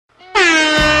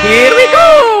Here we go!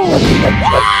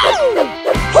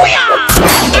 Hoo-yah!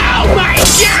 Oh my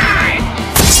God!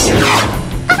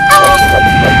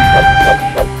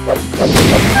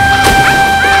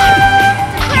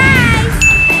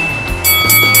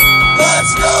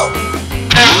 Let's go!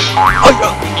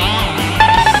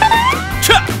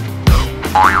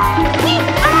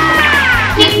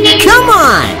 Come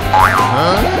on!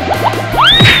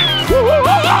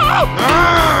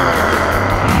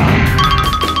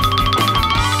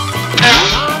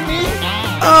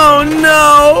 Oh no!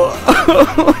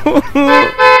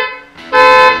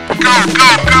 Go, go,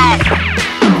 go!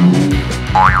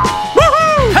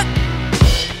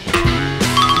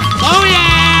 Oh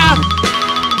yeah!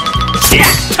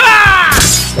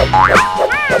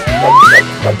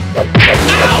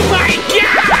 Oh my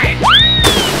God!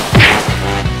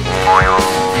 Follow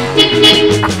me!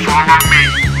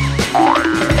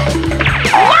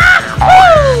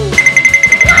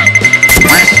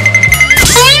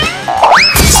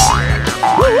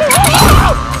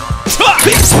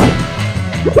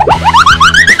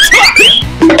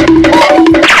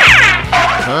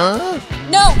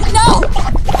 No, no!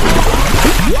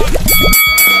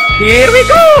 Here we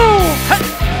go!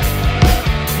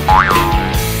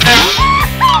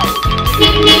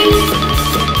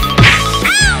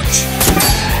 Ouch!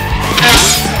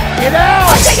 Get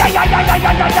out!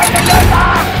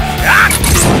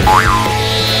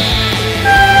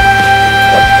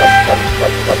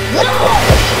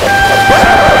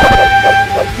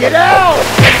 Get out!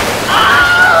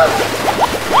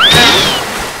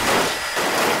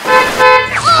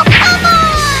 Oh, come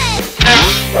on!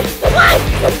 What?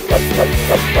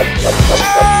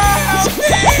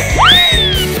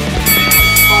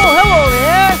 Oh, hello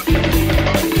there!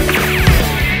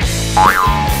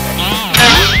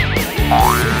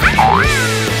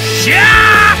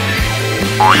 Yeah!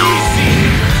 Easy!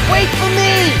 Wait for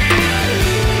me!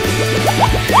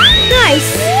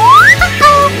 Nice!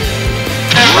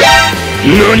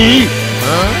 NANI?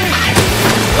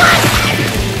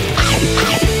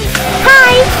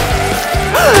 Hi!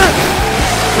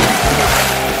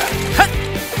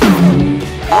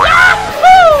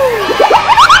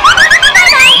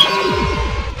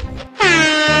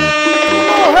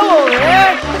 Oh, hello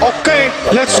there! Okay,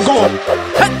 let's go!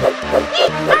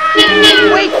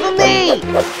 Wait for me!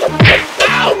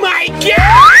 Oh my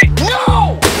God!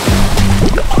 No!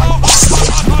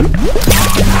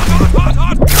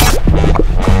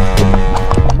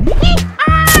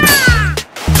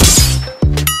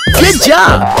 Good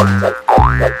job!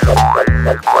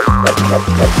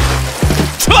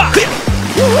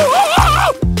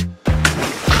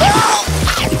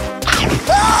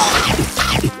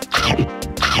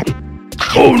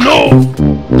 Oh no!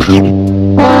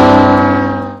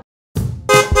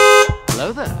 Hello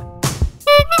there.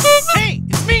 Hey,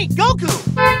 it's me, Goku!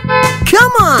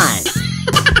 Come on!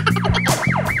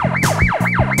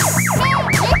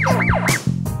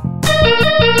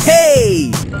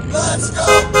 Hey! Let's go!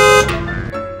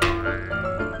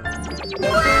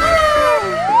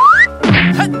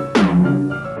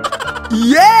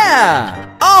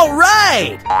 Yeah! All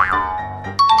right!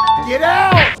 Get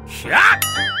out! Shot!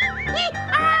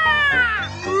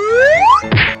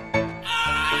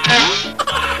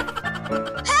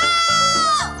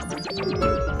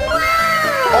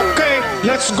 Okay,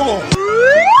 let's go!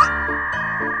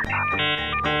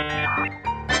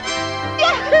 Go,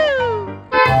 go, go!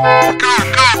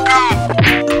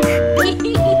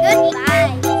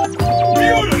 Goodbye.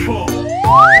 Beautiful!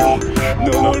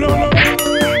 No, no, no, no!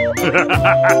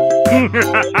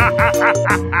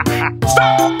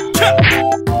 Stop!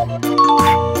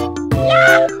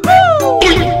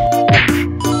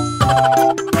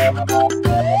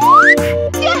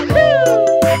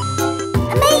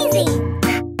 Amazing!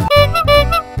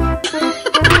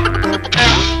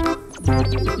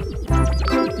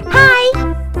 Hi!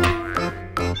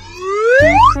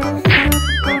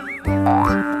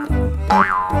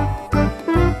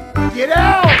 Get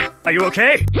out! Are you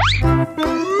okay?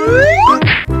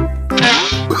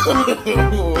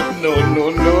 No, no, no,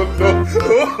 no!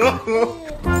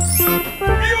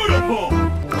 Beautiful!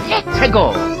 Let's go!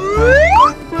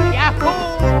 Yahoo!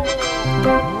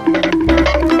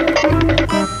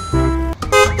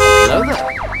 Hello there.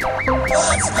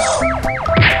 Let's go!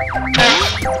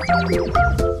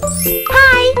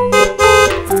 Hi!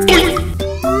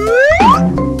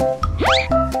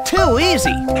 Too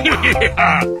easy.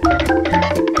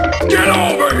 Get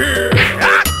over here!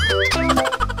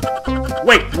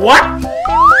 Wait, what?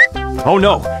 Oh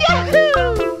no.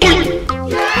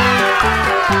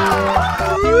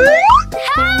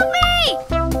 Help me!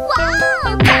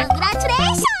 Wow!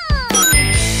 Congratulations!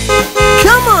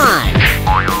 Come on!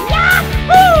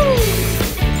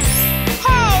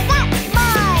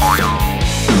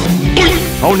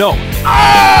 Oh no!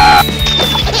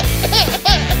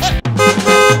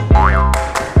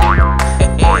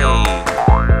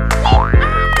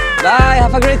 Bye,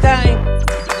 have a great time.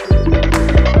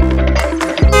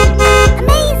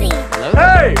 Amazing!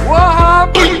 Hey, what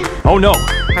happened? Oh no! No.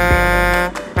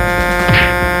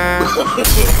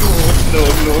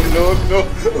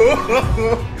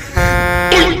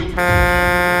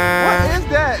 What is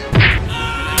that?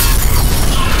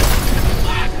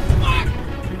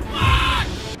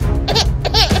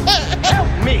 Help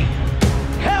me!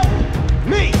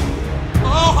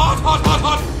 Oh, hot!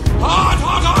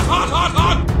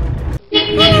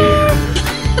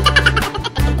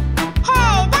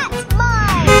 Hey, that's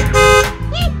mine!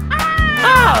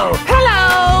 Oh,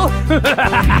 hello.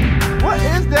 What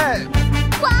is that?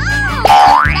 Wow!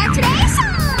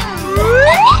 Congratulations!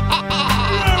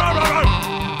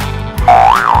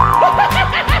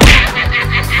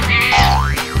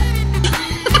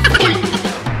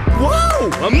 Whoa,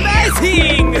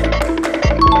 amazing.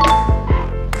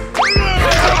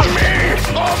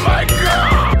 Oh my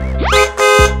God!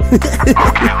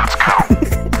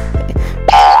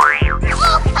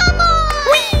 Oh, come on!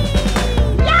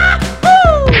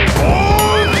 Yahoo!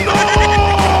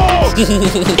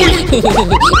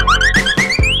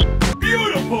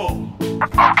 Beautiful!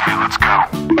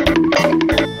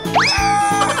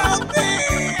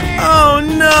 Oh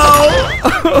no.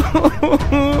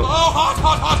 Oh, hot!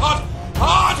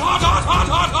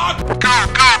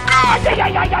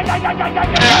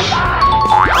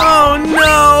 Oh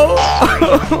no.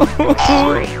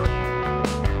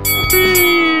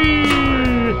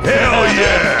 Hell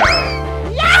yeah!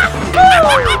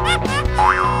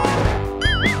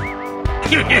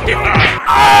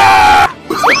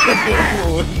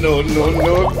 No.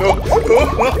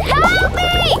 Help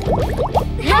me!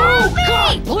 Help me!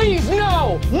 Please,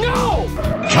 no.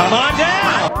 Come on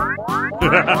down!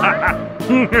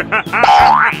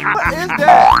 What is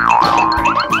that?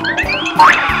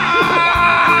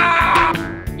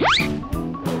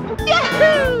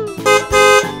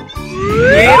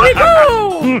 Here we go.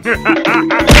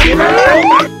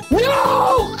 No,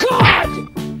 God.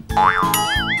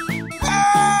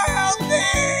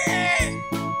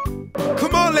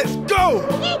 Come on, let's go!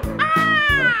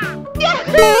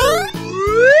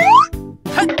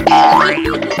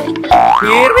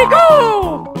 Here we go.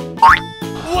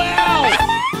 Wow.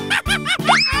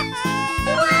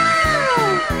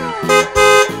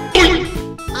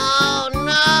 Oh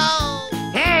no!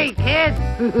 Hey, kids.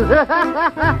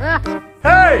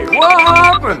 Hey, what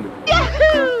happened?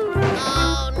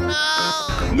 Oh no!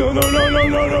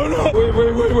 No.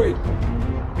 Wait.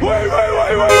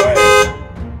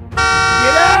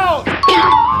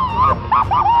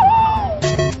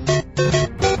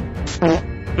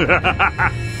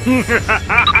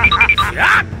 Get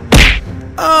out!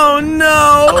 Oh no.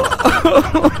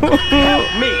 Help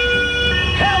me!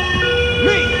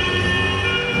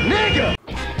 Nigga!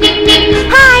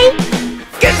 Hi!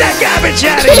 Get that garbage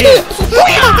out of here.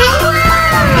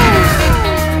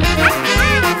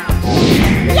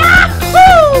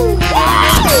 Yahoo!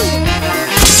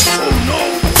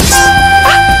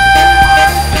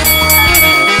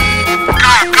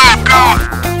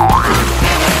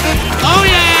 Oh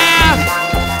yeah.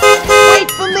 Wait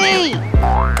for me.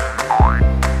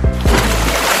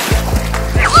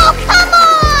 Oh, come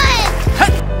on!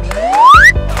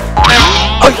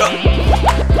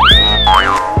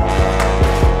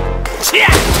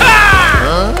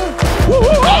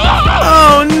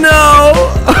 Oh no.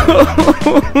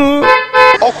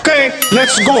 Okay,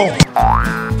 let's go!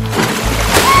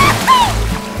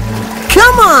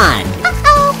 Come on.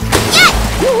 Uh-oh!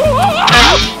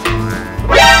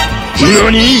 Yes!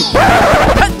 NANI?!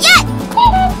 Yes!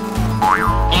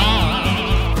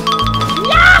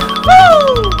 Yahoo!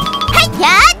 Hey,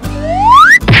 Cat!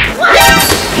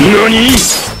 NANI?!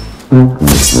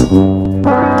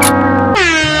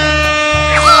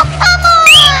 Oh, come on!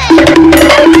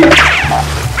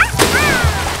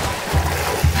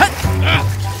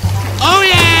 Oh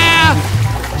yeah.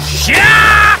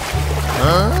 Shot.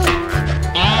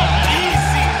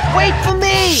 Wait for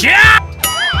me. Shot.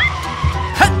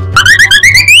 Hot!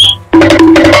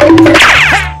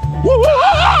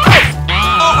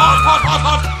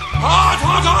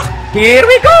 Here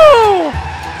we go.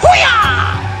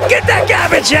 Hoo-yah! Get that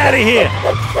garbage out of here.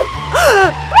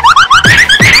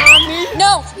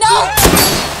 No!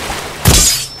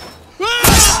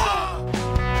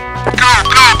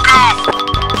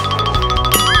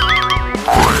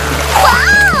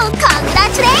 Wow!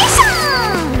 Congratulations!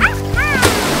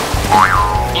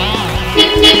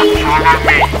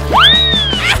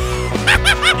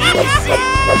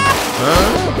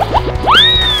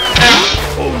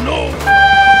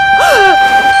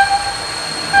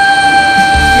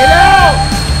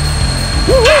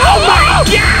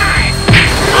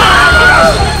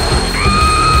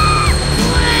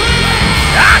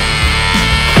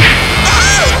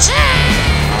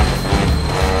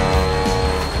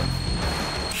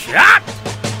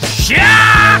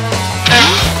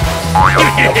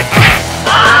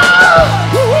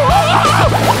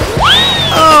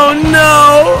 Oh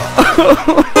no!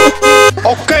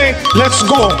 Okay, let's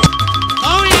go.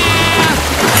 Oh yeah!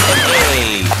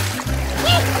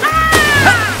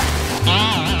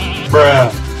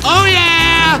 Bruh. Oh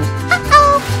yeah!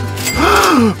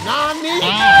 Nani?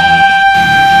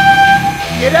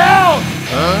 Get out!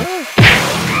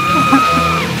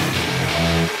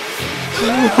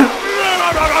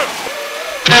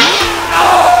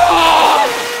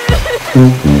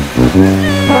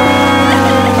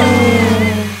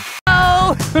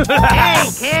 Hey,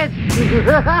 kids!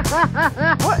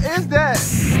 What is that?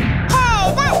 Hey,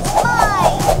 that's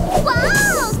mine!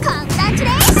 Wow!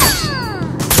 Congratulations!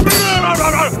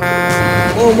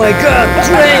 Oh my god,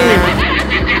 train!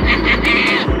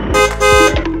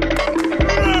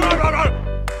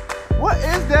 What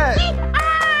is that?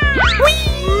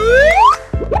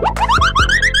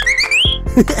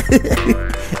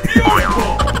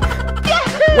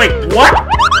 Wait, what?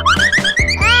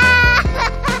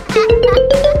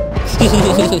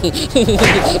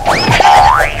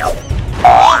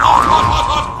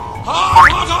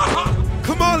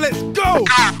 Come on, let's go.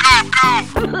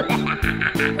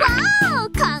 Wow!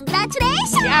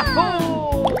 Congratulations!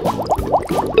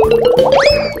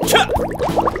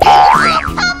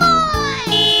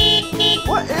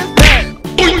 What is that?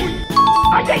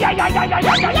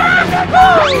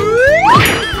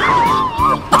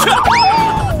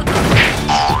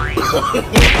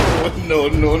 No,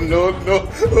 no, no, no.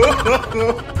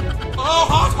 Oh,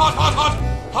 hot, hot, hot, hot.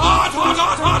 Hot, hot,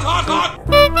 hot, hot, hot, hot.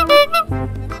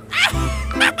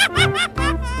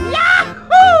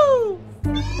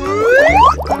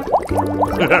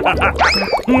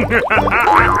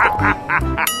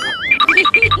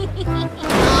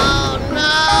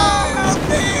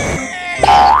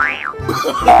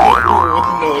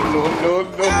 No, no, no,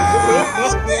 no.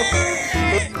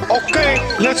 Okay,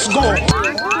 let's go.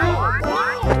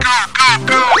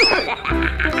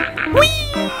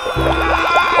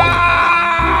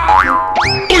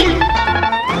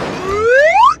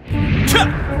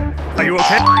 Are you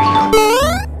okay?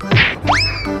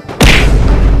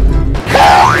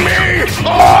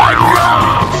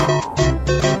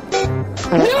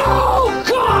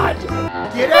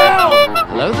 Get out!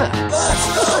 Hello there.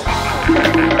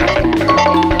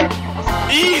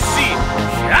 Easy.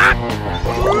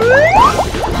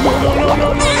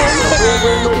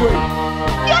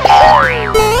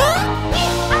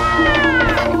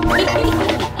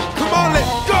 Come on,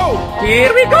 let's go.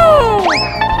 Here we go!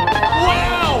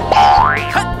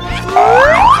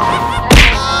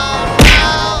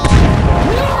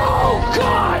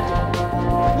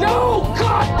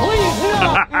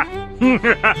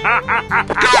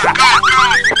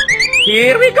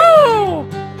 Here we go!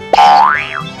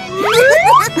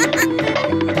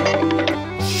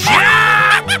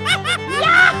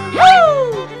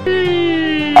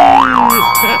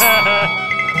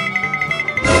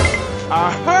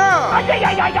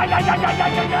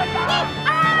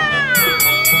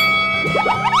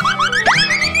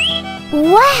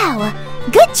 Wow!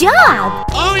 Good job!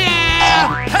 Oh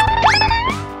yeah!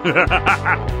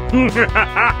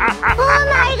 Oh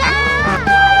my god!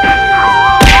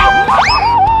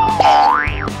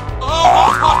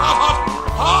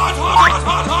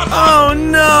 Oh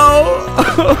no!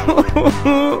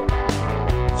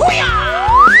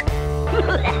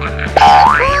 Oh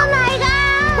my god!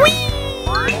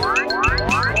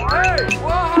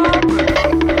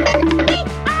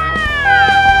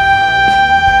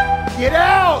 Get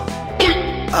out!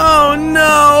 Oh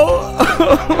no!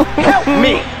 Help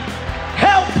me!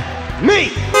 Help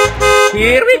me!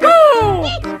 Here we go!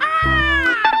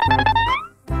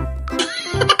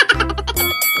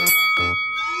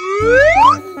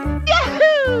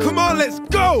 Come on, let's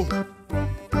go.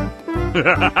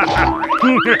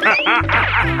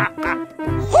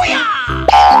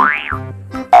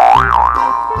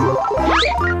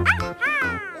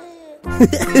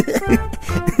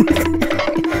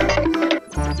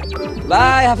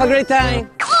 Bye, have a great time.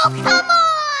 Oh, come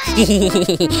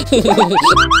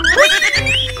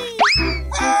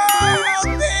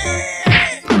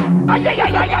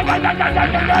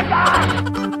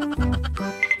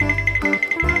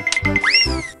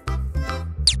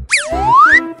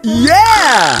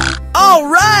Yeah! All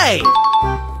right!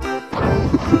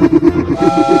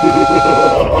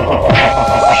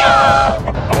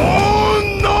 Oh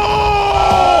no!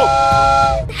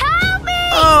 Help me!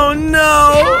 Oh no!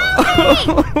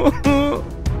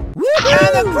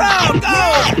 And the crowd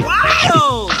goes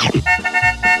wild!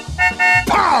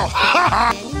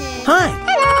 Hi!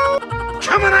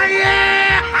 Coming at you!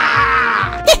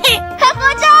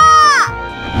 해보자!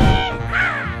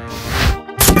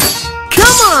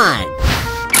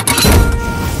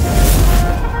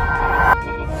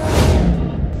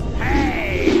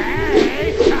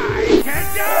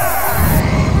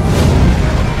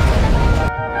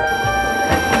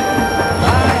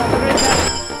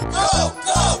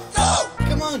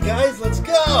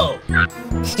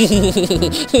 me!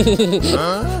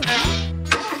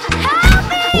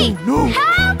 No.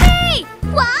 Help me!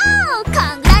 Wow!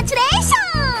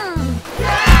 Congratulations!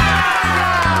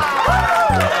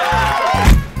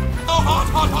 Oh, hot,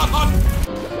 hot, hot, hot.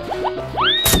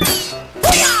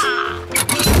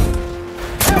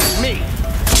 Help me!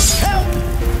 Help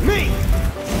me!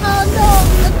 Oh no!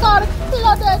 The car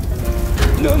exploded!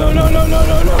 No, no, no, no, no,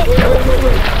 no, no!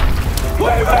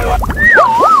 Wait, wait, wait!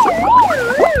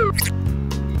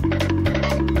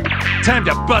 Time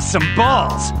to bust some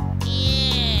balls.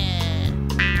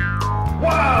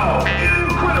 Wow!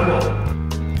 Incredible!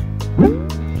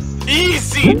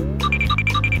 Easy.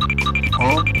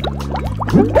 Huh?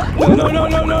 No, no, no,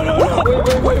 no, no, no, no!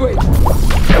 Wait, wait, wait!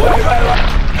 Wait, wait, wait!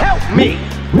 Help me!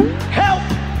 Help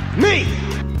me!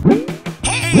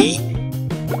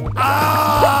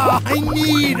 Ah! I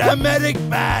need a medic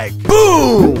bag.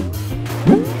 Boom!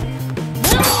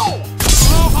 Oh,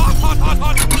 hot, hot, hot,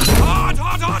 hot. Hot,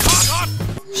 hot, hot, hot, hot.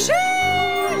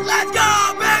 Let's go,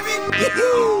 baby!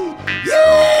 Yoo-hoo!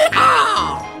 Yeehaw!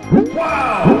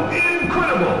 Wow!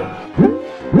 Incredible!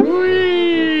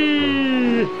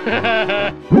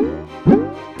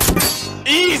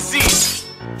 Easy.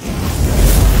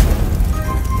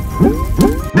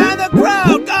 And the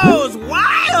crowd goes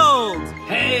wild!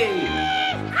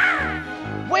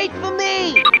 Wait for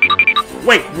me!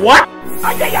 Wait, what?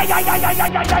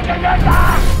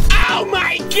 Oh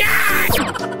my god!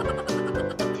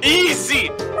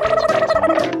 Easy.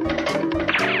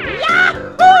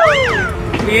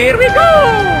 Here we go!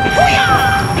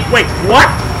 Wait, what?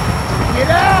 Get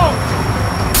out!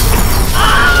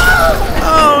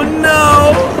 Oh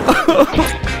no!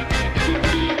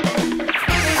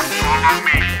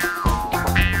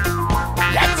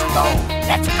 Let's go.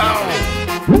 Let's go.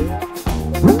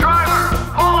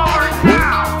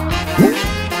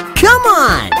 Come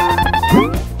on!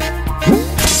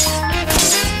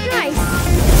 Nice!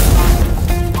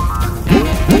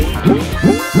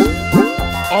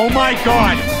 Oh my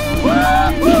god!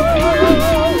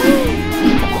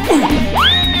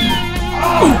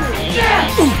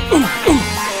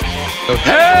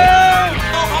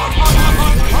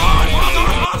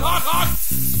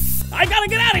 I gotta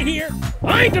get out of here!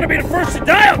 I ain't gonna be the first to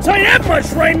die, I'll tell you that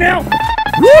much right now!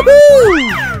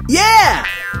 Woohoo! Yeah!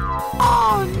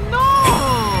 Oh no!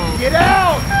 Get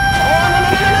out!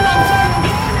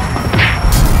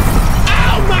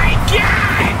 Oh my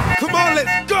god! Come on,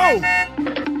 let's go!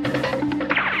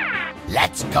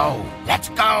 Let's go. Let's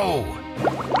go.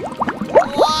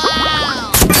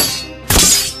 Wow!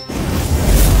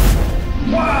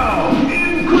 Wow!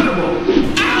 Incredible!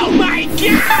 Oh my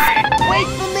god! Wait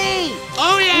for me!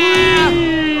 Oh yeah!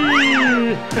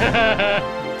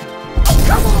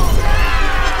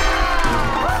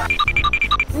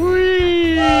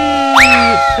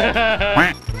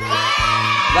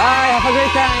 Bye, have a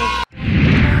great time.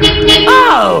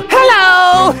 Oh,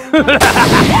 hello!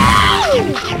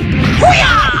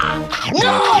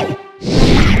 No!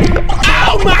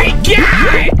 Oh my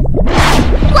god!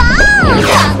 Wow!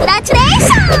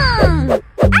 Congratulations!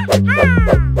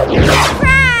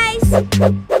 Surprise!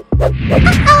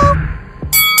 Uh-oh!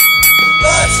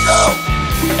 Let's go!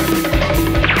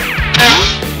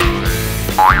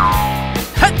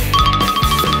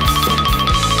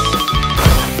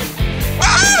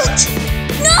 Ouch!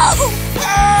 No!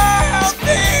 Help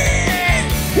me!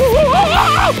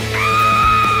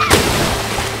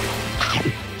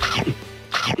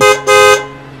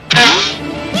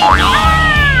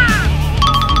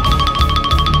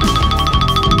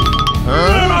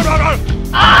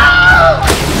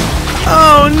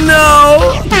 Oh no!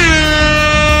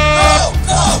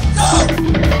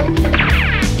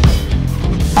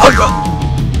 Go, go, go!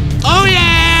 Oh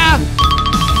yeah!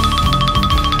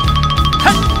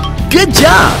 Good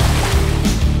job!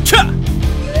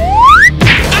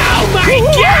 Oh my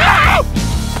god!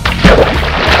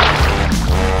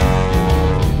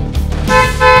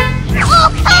 Oh,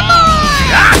 come on!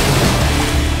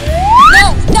 No,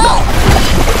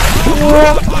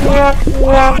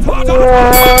 no!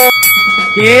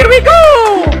 Here we go! Oh,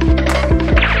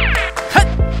 come on!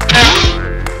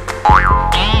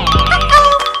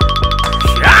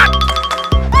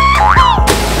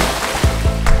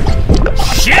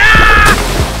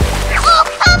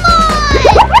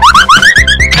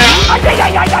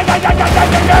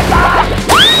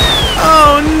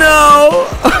 Oh no!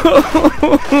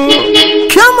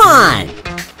 Come on!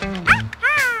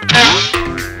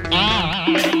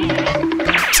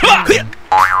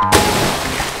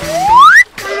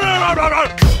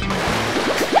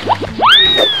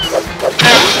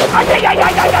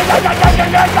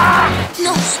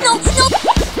 No, no, no!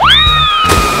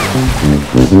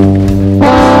 Oh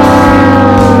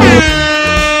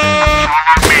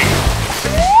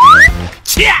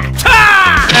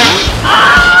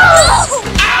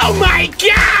my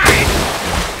God!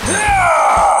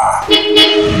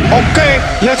 Okay,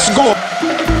 let's go.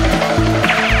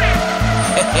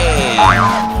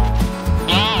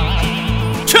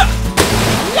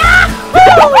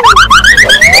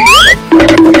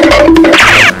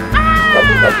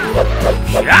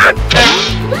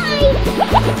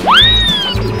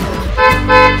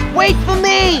 Wait for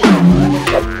me!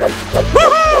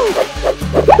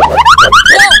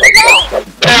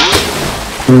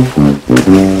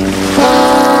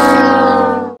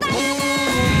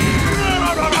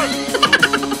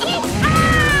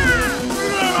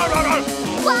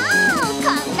 Wow,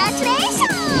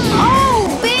 congratulations!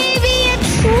 Oh, baby, a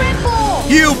triple!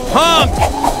 You punk!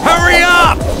 Hurry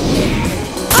up!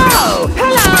 Oh,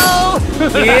 hello!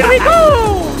 Here we go!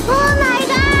 Oh my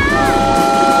God!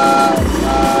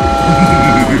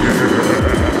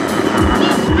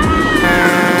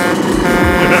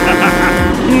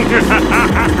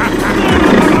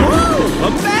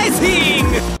 Amazing!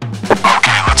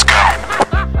 Okay, let's go.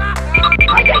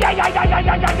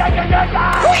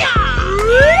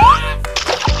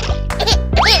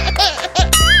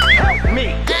 Me.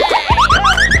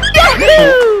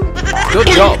 Yahoo! Good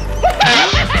job.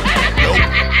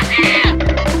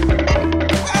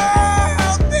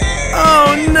 Oh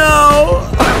no!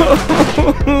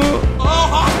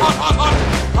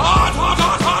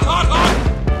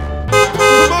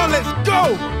 Come on, let's go!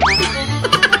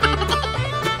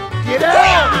 Get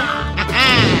out!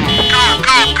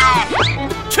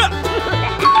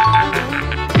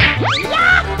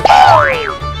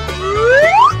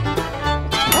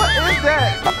 What is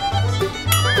that?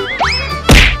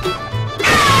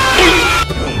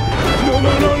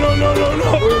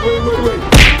 No. Wait.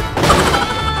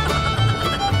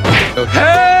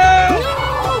 Help!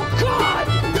 Oh, God!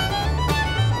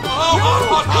 Oh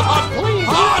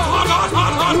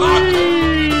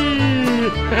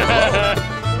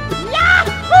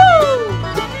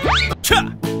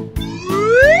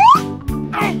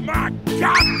my God,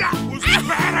 that was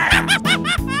badass!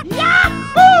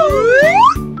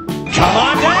 Come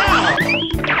on down!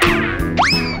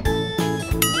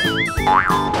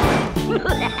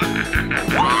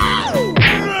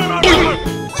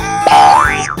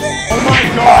 Oh my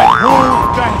God! Who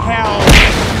the hell?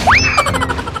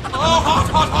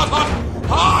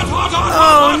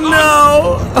 Oh no!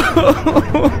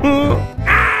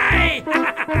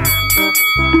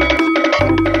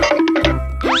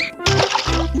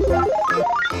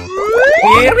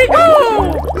 Here we go!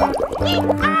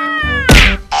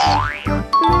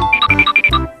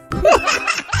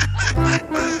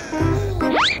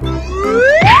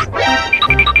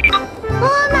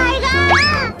 Oh my God!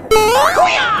 Oh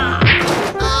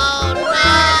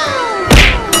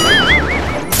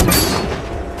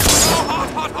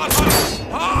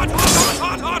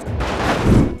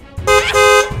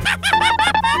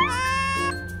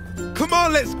Come on,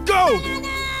 let's go!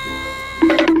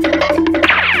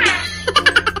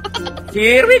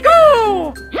 Here we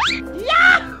go!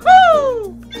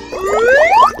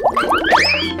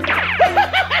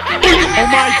 Oh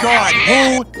my God!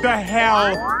 Who the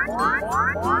hell?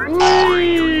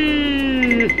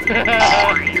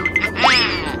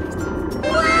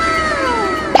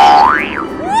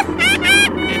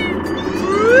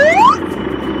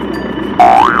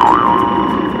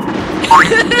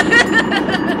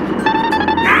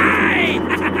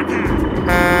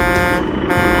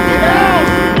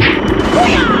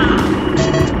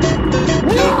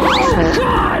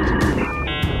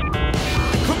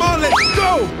 Come on, let's go!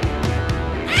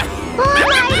 my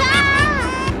God!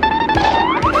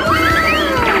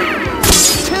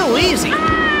 Too easy.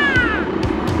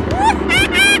 Help me!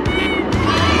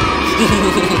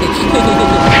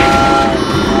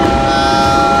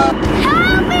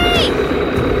 Help me!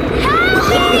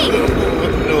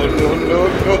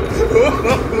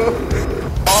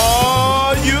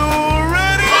 Are you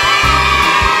ready?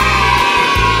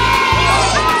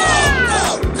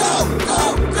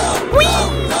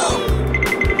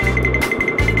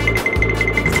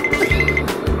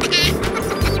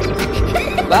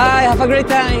 Bye, have a great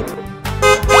time.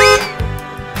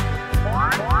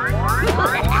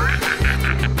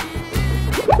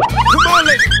 Come on,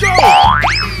 let's go!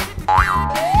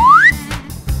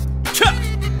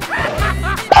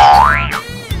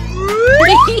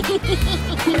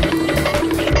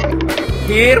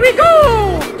 Here we go!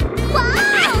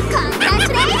 Wow,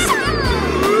 congratulations!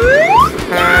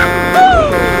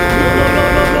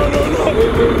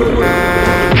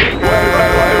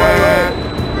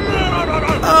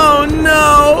 Oh no!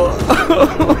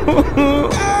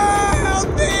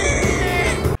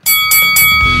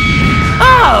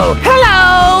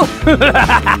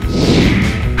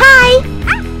 Hi!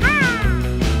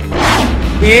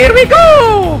 Here we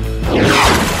go!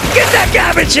 Get that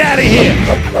garbage out of here!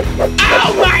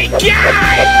 Oh my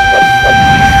god!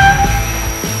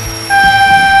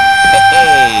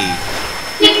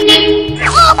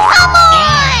 Oh, come on!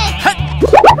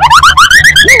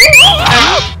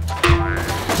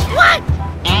 What?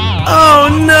 Oh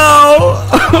no!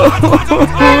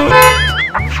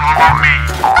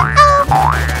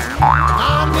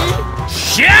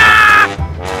 Yeah!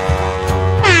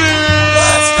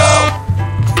 Let's go!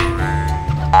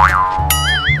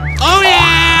 Oh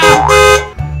yeah!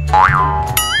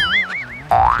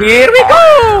 Here we go!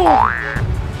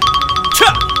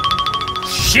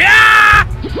 Yeah!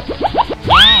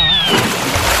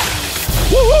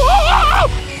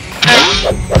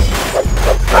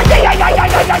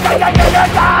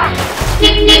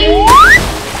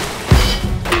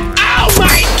 Oh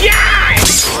my god! Yeah!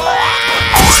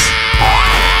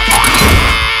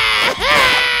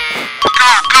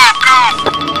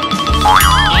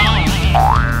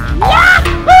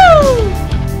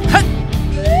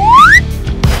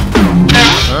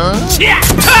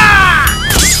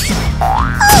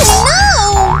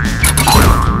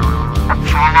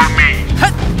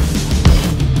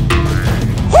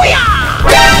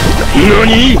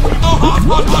 NANI?!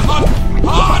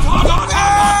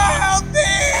 Help me!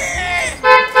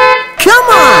 Come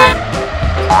on!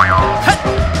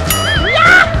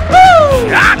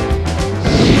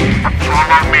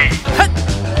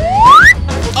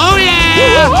 Oh yeah!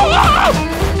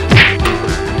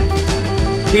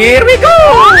 Here we go!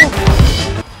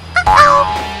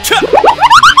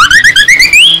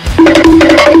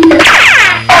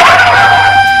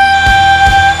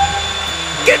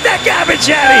 Get that garbage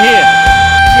out of here!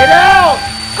 Get out!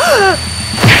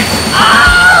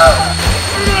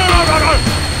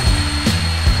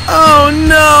 Oh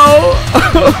no!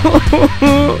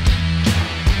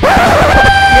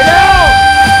 Get out!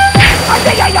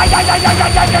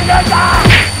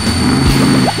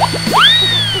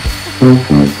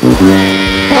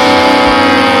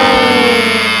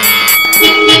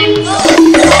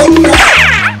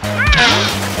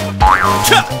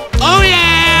 Oh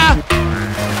yeah!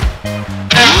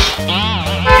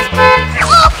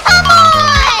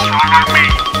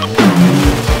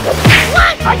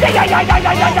 Oh, come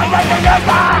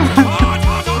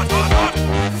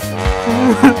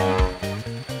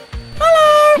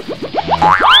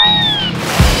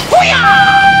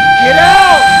Get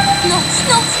out! No,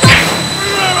 stop, stop!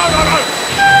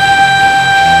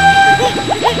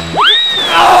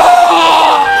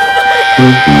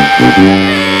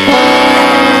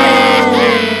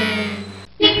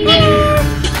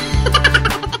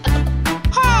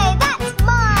 Hey, that's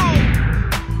mine!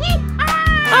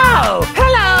 Oh,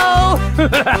 hello!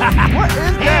 What is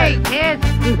that? Hey, kids!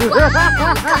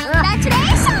 Wow,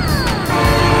 congratulations!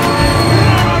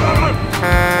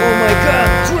 Oh my god,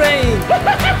 train!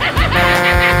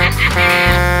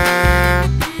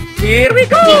 Here we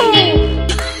go!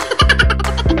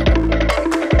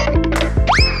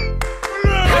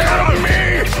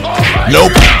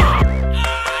 Nope.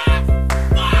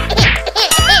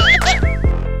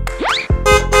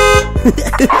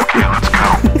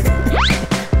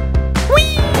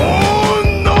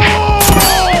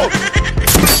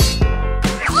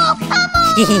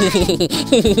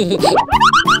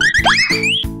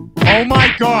 Oh my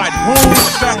god, who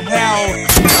the hell?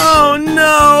 Oh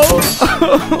no!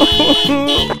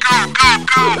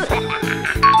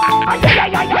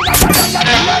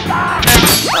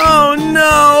 Oh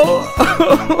no!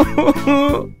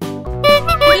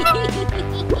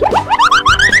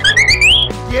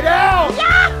 Get out!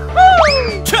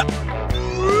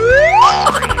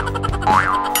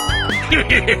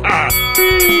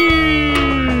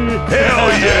 Hell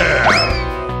yeah!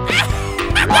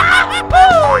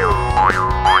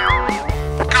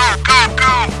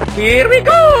 Here we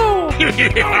go!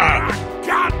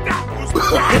 God, that was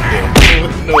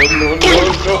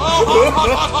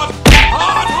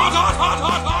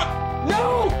No!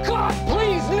 God,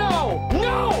 please, no!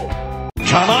 No!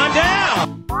 Come on down!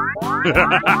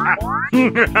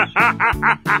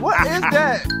 What is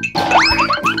that?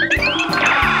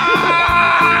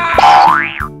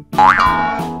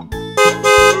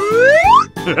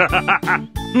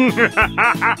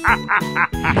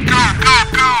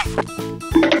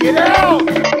 Get out!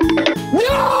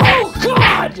 No!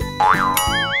 God!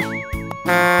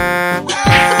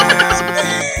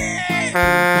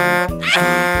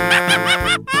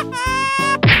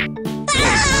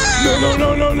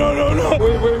 No!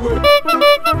 Wait.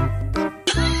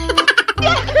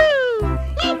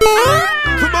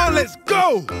 Come on, let's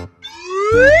go!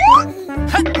 What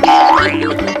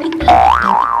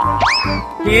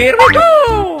Here we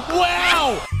go!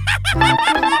 Wow!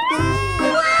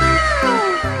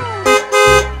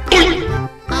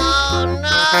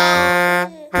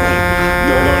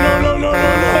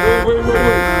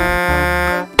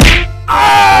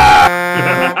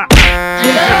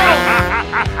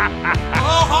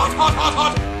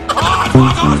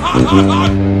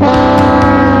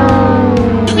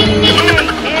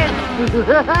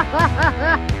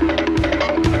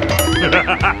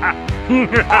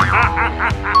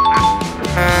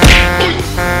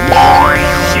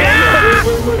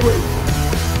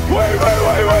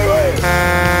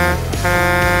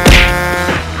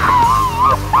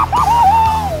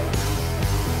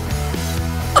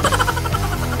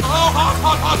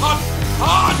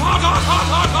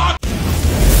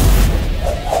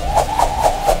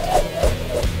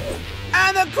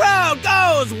 And the crowd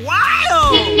goes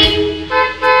wild!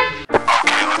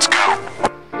 Okay, let's go.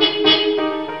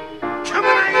 Come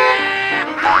on,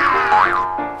 yeah!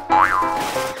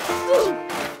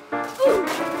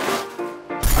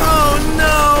 Oh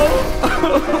no!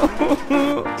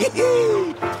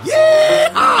 Yeah!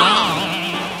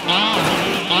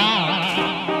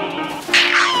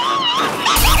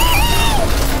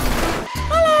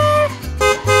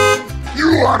 You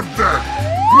are dead.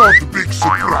 Not a big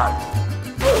surprise.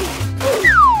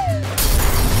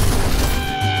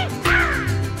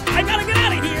 I gotta get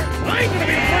out of here! I ain't gonna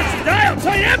be the first to die, I'll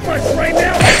tell you that much right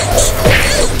now!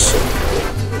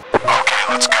 Okay,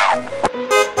 let's go.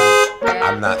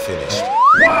 I'm not finished.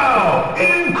 Wow!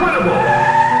 Incredible!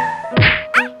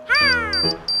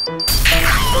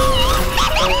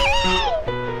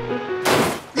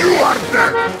 You are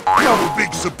dead. Not a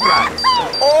big surprise.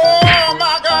 Oh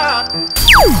my God!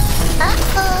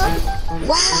 Uh-oh.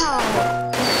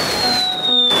 Wow.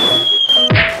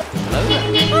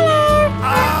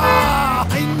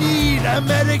 I need a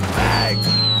medic bag!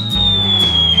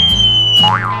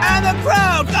 And the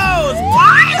crowd goes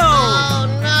wild!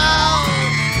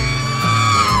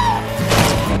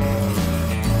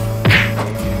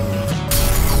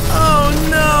 Oh Oh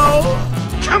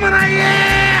no! Come on,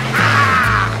 yeah!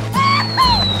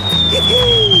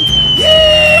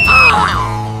 Yeah!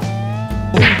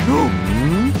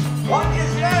 What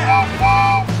is that?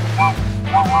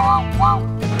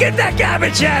 Get that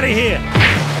garbage out of here!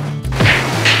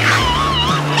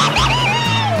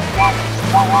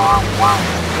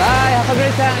 Bye, have a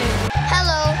great time!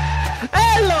 Hello.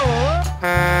 Hello!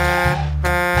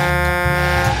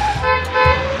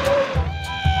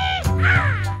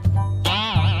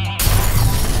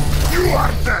 You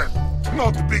are dead.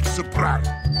 Not a big surprise.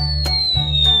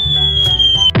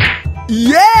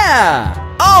 Yeah!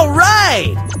 All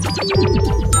right!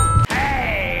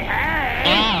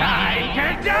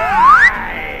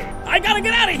 I gotta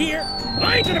get out of here!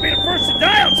 I ain't gonna be the first to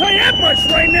die, I'll tell you that much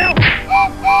right now!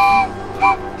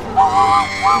 Oh,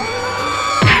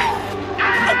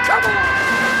 come on!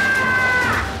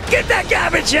 Get that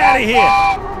garbage out of here!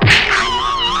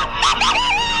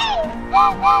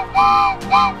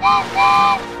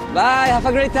 Bye, have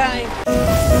a great time!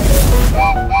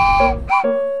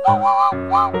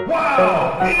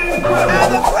 Wow! Incredible!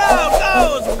 And the crowd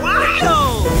goes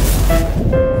wild!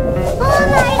 Oh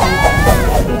my god.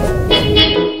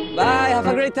 Bye, have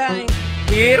a great time!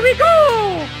 Here we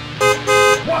go!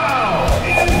 Wow!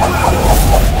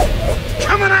 Incredible!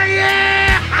 Come on,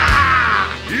 yeah!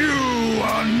 You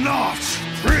are not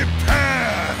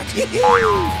prepared.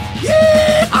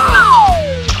 Yeah!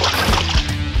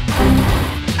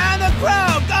 And the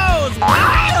crowd goes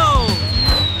wild!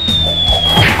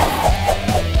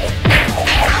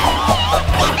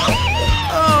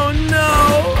 Oh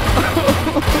no!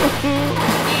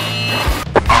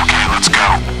 Okay, let's go.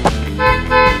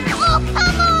 Oh,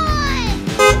 come on.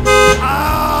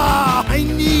 Ah! I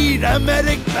need a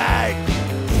medic bag!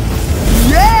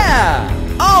 Yeah!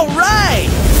 All right!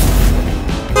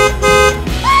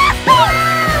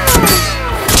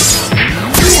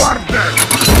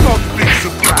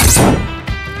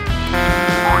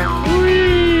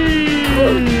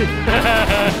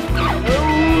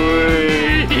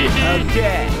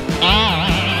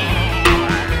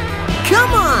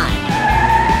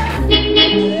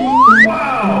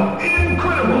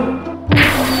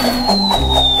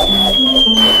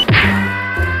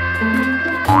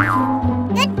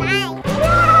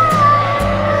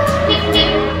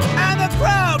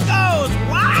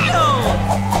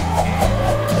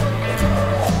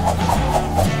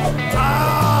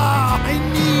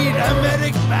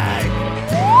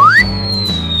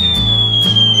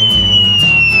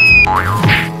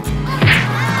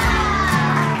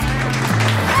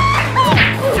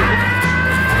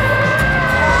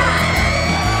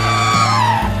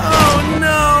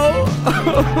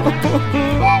 Get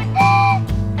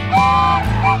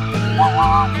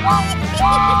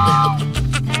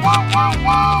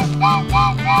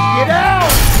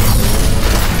out!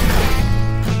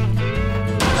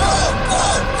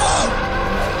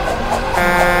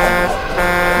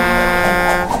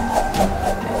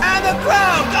 And the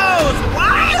crowd goes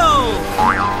wild!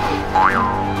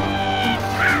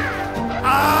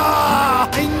 Ah!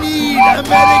 I need a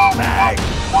medic bag!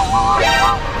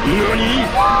 Nani?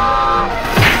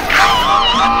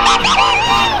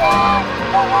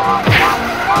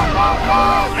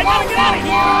 I gotta get out of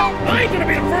here! I ain't gonna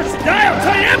be the first to die, I'll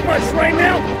tell you that much right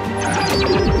now!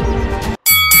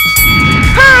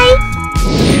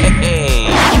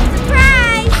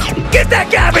 Hi! Get that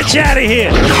garbage out of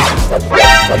here!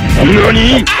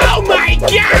 Nani? Oh my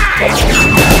god!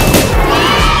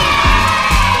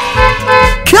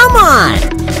 Come on!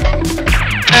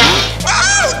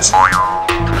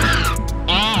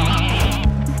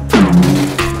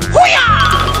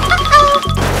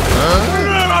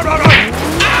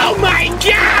 Oh my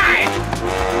god!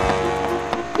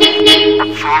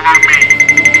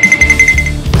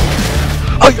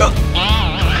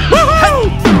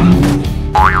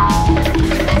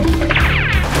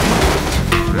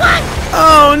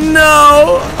 Oh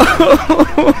no!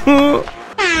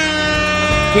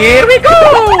 Here we go!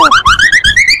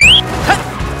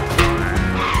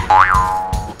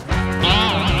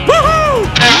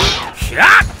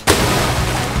 Shot!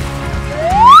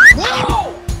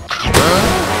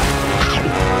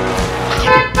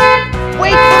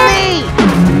 Wait for me!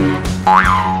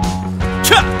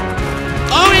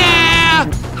 Oh yeah!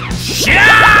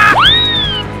 Shot!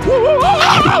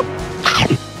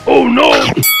 Oh no!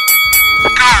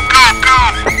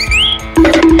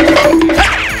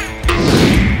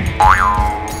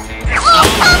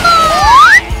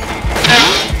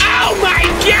 Oh my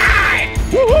god!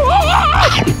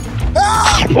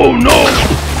 Oh no!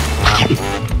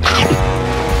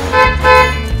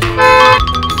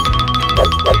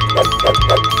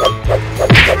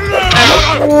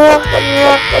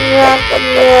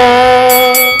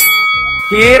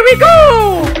 Here we go!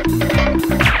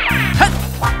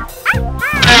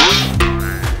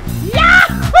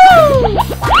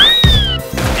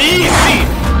 Easy!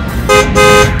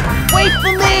 Wait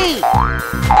for me!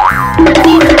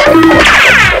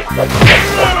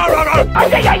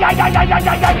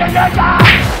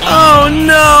 Oh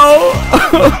no!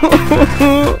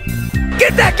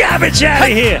 Get that garbage out of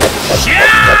here!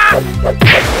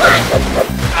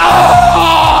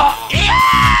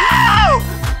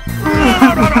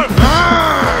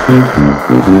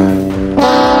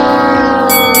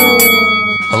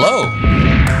 Hello.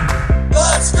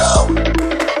 Let's go.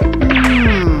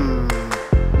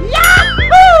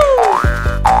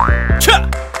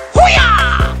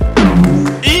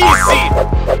 Easy!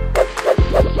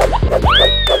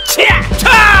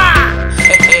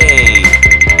 Hey.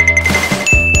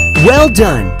 Well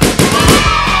done.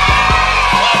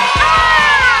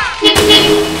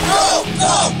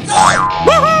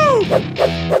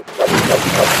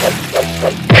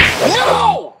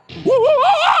 No!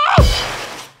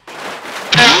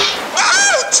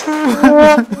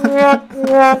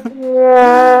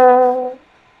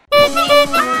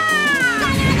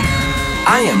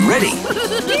 I am ready.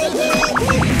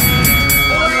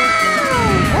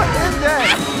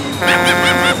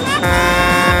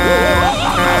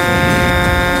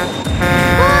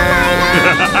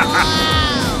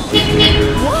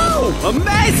 Whoa!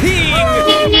 Amazing!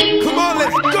 Come on,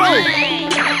 let's go!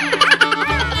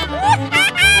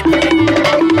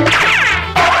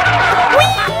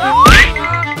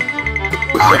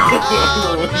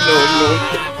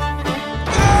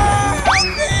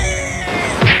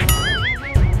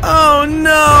 Oh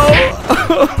no!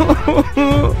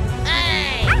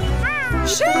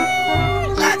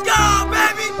 Let's go,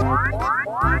 baby!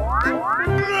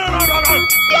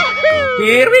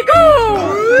 Here we go!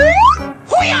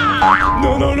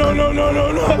 No, no, no, no, no,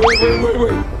 no, no! Wait!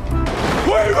 Wait!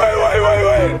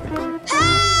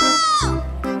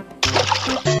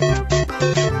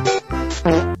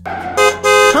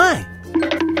 Hi.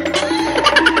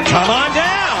 Come on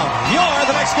down! You're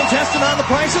the next contestant on The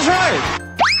Price is Right!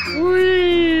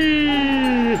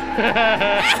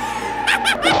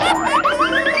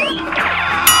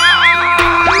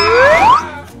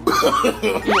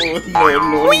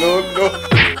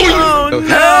 Oh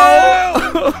no!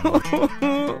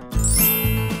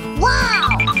 Wow!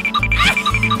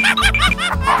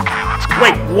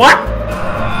 Wait, what?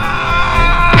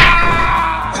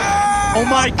 Oh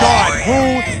my god, who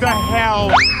the hell?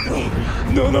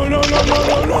 No, no, no, no, no,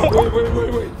 no, no!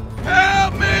 Wait!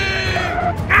 Help me!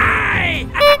 Aye!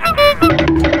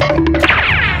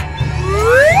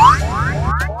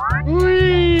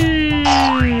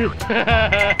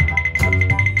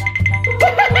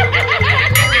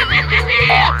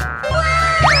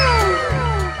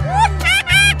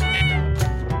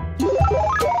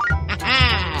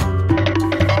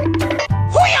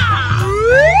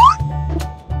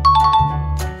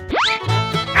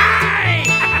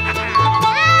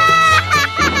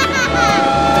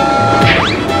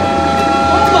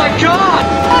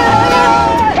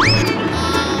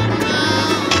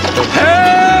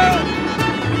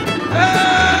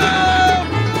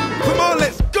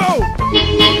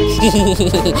 Here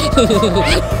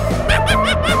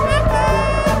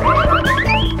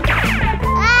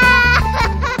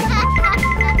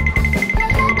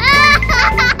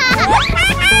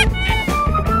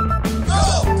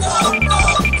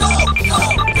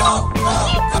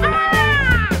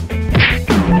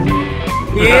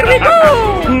we go!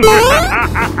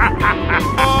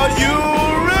 Are you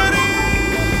ready?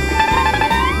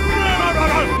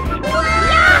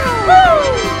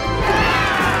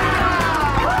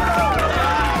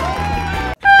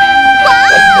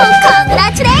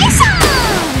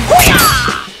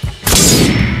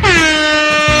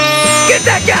 Get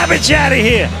that garbage out of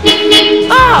here!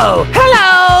 Oh,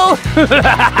 hello!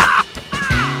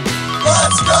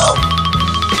 Let's go!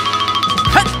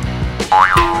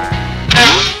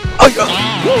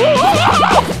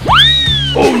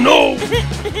 Oh no!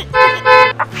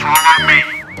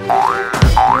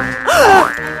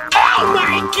 Oh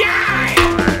my god!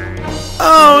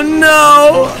 Oh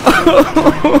no!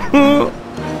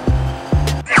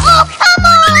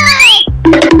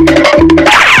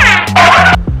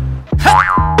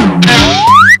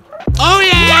 Oh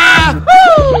yeah!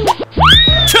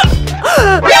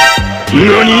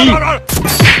 Nani?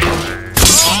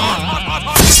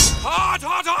 Hot,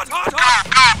 hot, hot, hot, hot!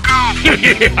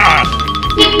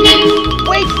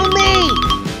 Wait for me!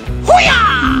 Oh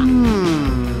yeah!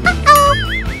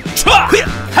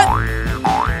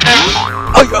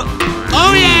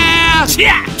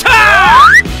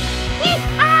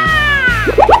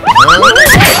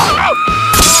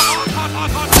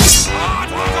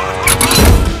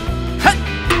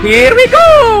 Here we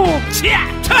go!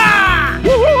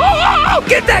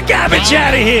 Get that garbage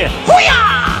out of here!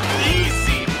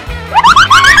 Easy!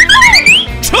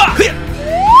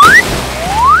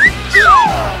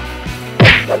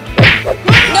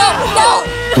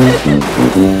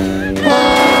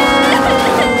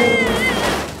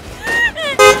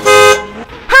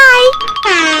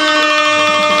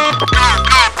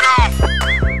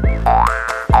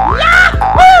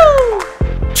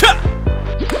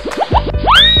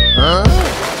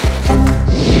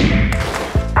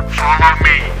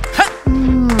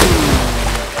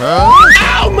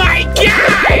 Oh my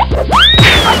god!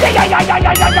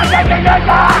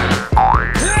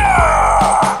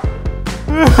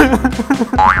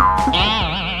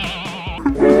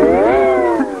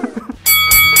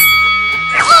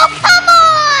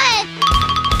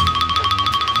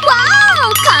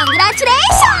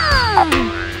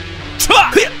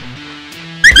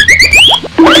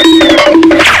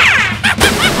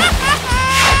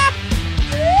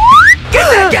 Get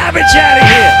that garbage out of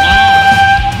here!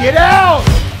 Get out!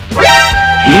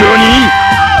 Nani?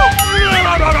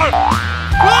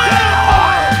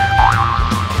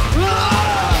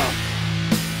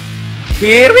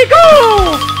 Here we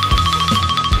go!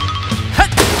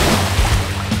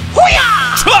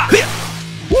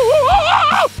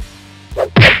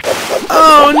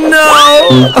 Oh no!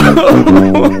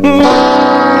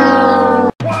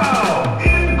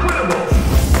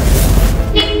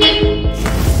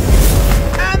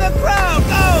 And the crowd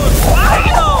goes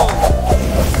wild!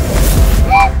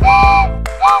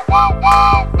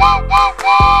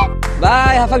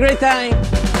 Bye, have a great time.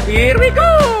 Here we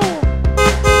go!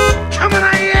 Come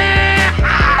on, yeah!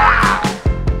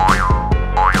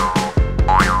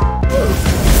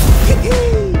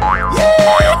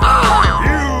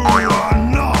 You are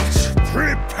not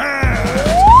prepared!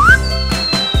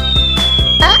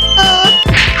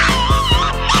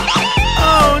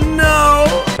 Oh no!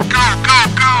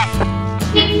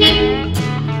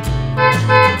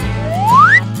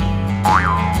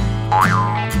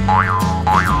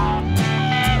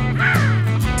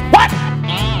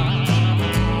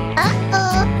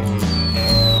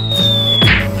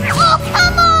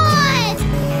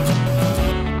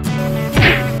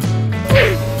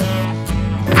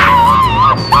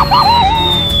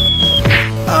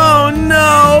 Oh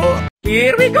no!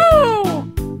 Here we go!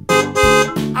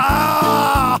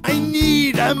 Ah! I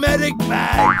need a medic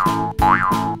bag!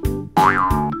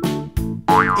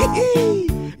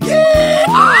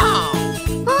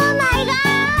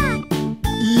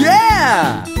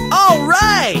 Yeah! All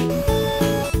right!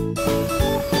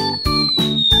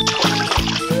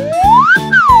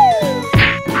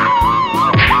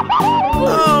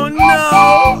 Oh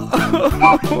no!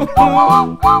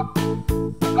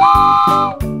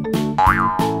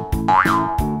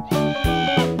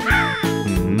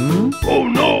 Oh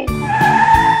no!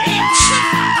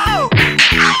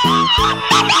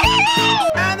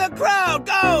 And the crowd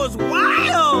goes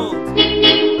wild!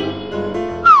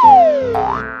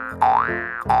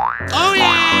 Oh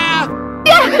yeah!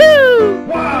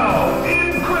 Wow!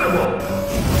 Incredible!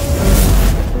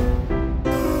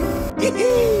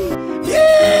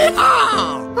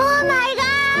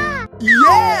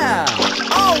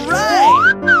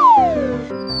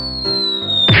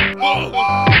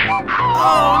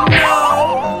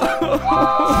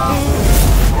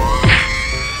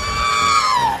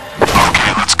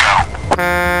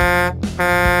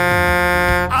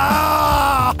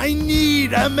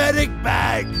 medic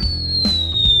bag!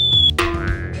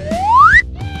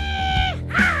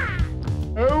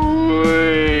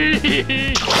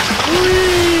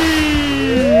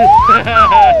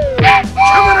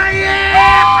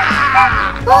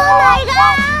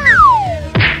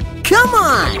 Come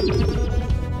on!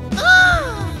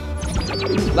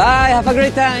 Bye, have a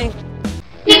great time.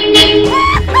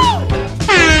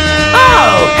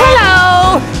 Oh,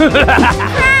 hello!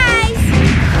 Nice!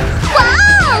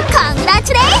 Wow!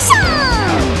 Congratulations!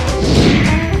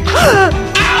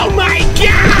 Oh my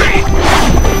god!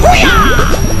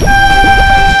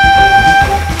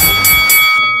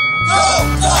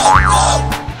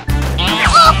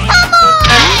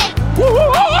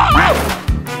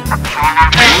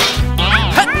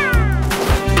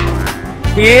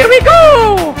 Here we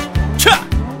go! Cha!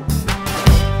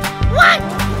 What?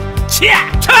 Cha!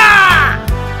 Cha!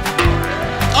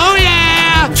 Oh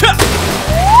yeah! Cha!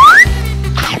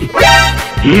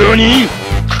 NANI?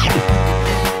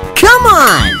 Come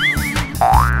on!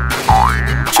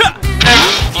 Cha!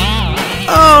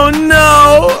 Oh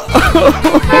no!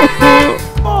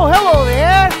 Oh, hello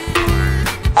there!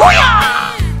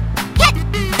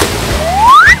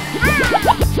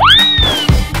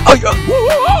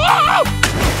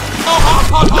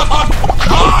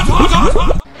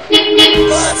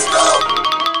 Let's go!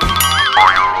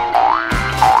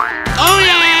 Oh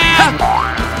yeah!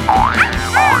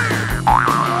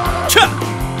 Cha!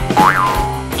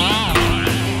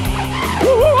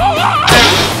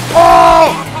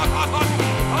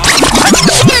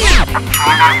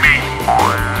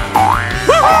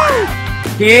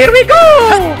 Here we go!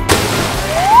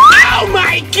 Oh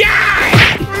my god!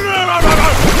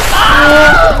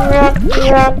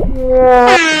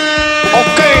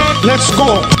 Okay, let's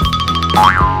go.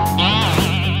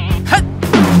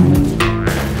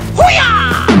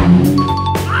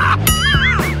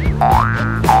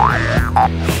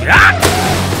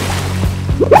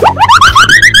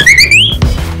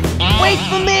 Wait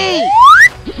for me!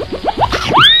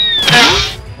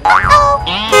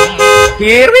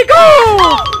 Here we go!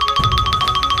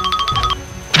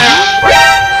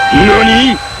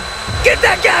 NANI? Get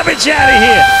that garbage out of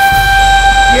here!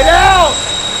 Get out!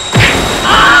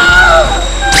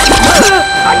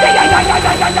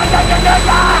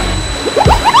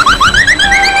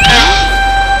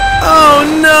 Oh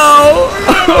no!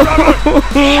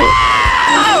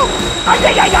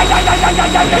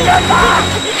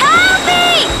 Help me!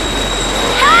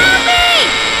 Help me!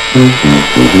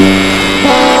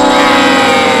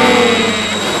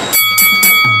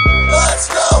 Let's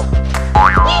go!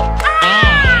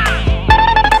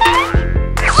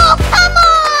 Oh, come on!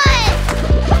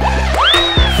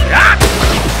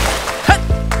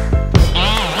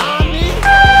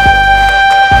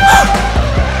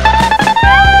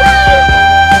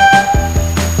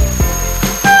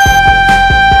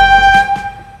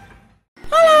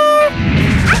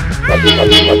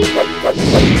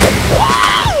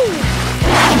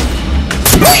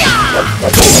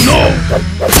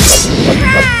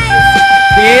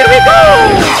 Here we go!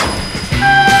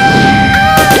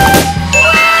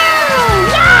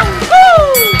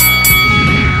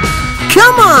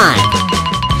 Come on!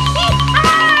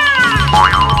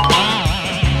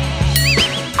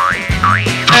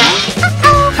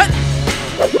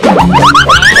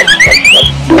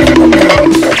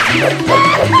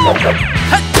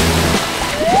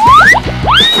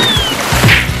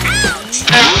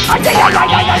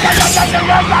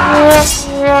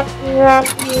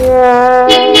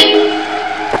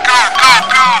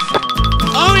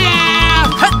 Oh yeah!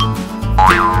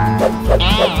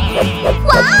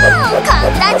 Wow!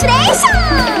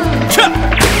 Congratulations! Cha!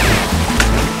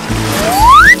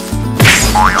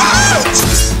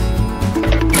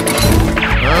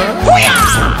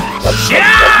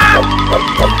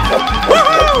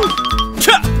 Woohoo!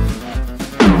 Cha!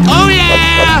 Oh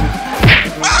yeah!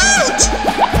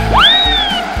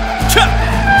 Cha!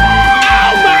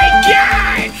 Oh my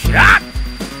god! Cha!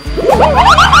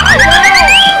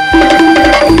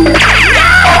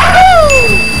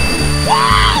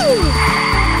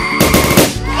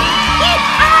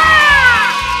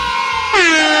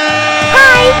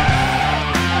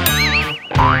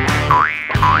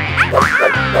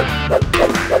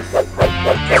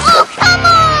 Oh, come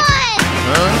on!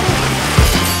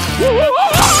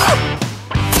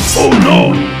 Oh no!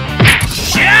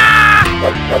 Cha!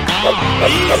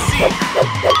 Easy!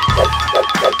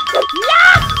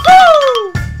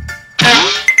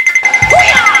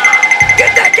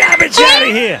 Get that garbage out of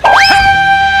here!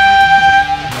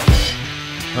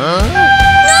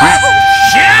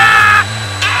 Cha!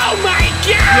 Oh my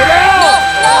god! No!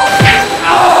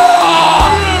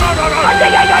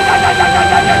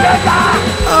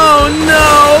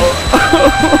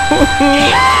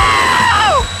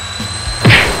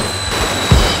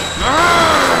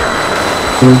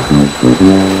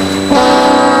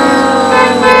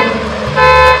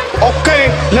 Okay,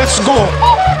 let's go.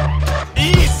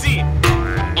 Easy.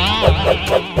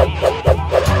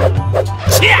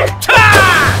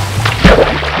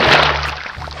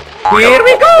 Here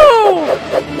we go!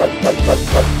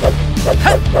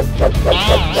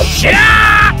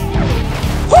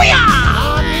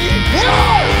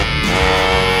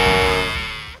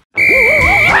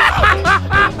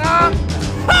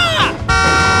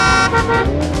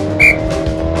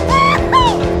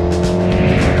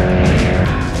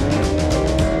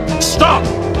 Stop.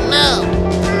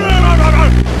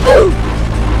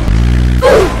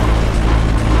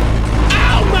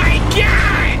 Oh my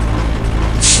god!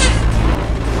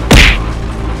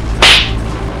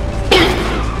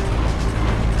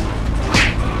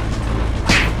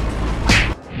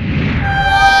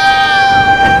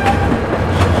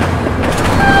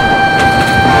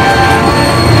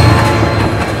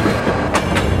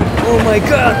 Oh my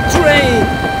god, train!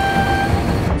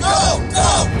 Go, go,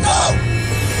 go!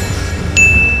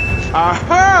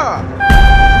 Aha!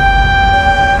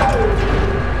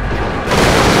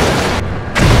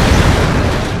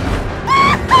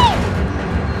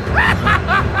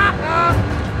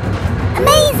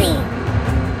 Amazing!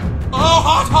 Oh,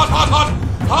 hot, hot, hot, hot!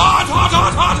 Hot, hot,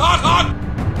 hot, hot, hot,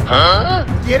 hot!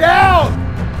 Get out!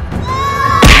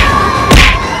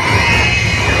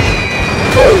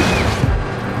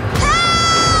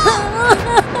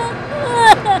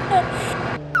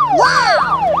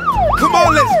 Wow! Come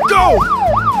on, let's go!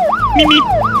 Mimi.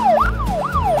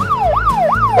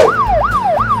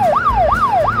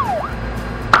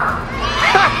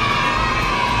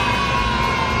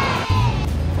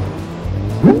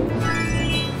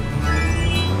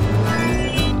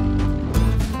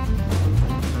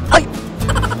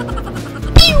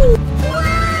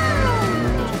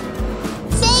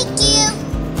 Thank you!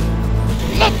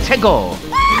 Let's go.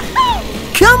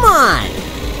 Come on.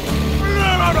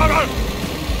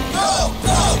 Go,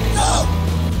 go, go!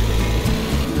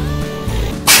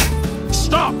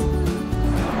 Stop!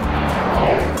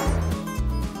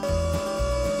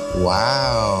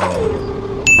 Wow.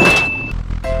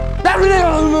 La la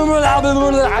la la la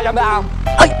la la.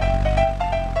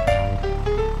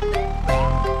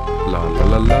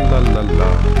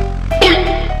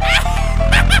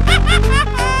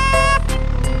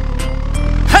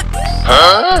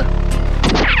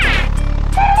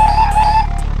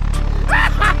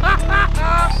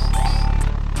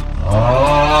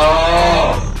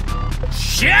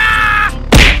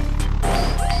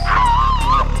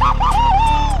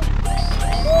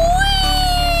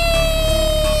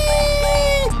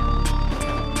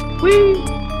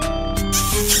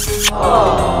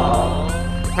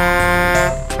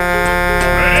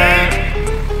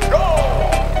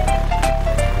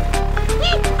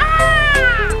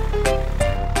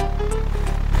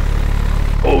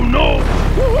 Oh no!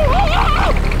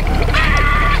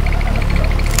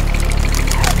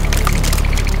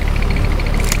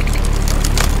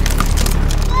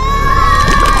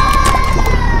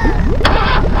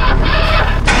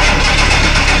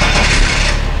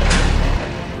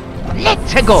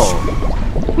 Let's go.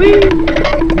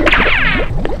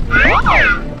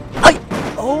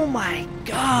 Oh my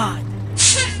god!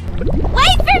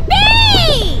 Wait for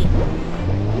me!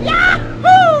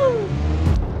 Yahoo!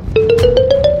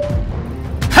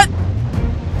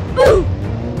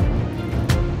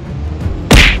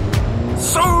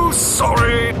 So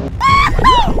sorry!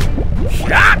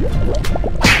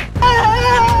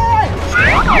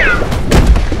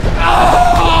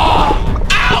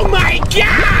 Oh my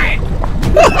god!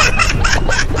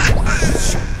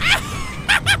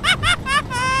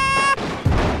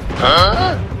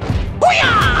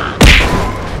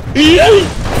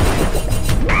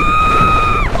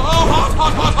 Oh, hot,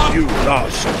 hot, hot, hot! You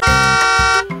lost.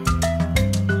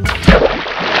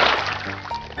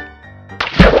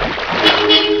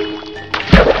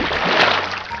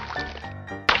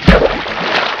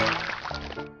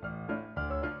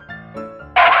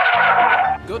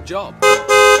 Good job.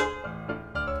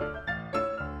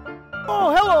 Oh,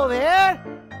 hello there.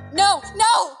 No,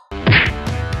 no!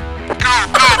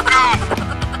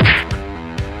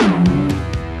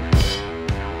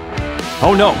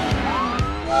 Oh no!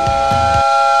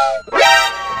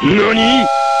 NANI?!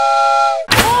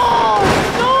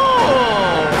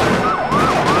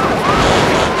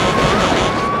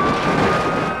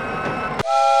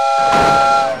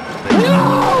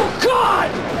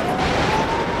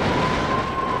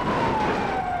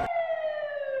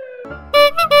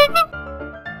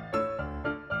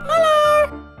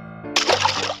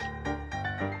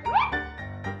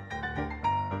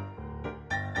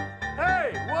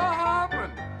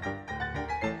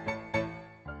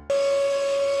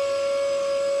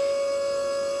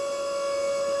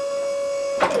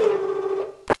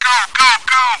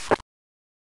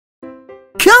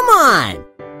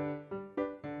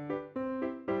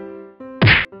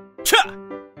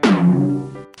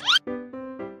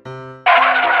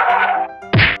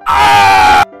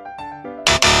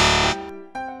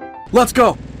 Let's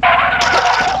go.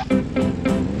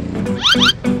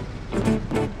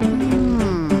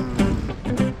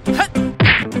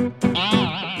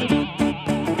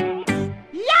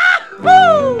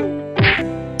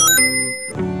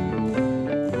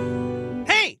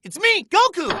 Hey, it's me,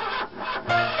 Goku!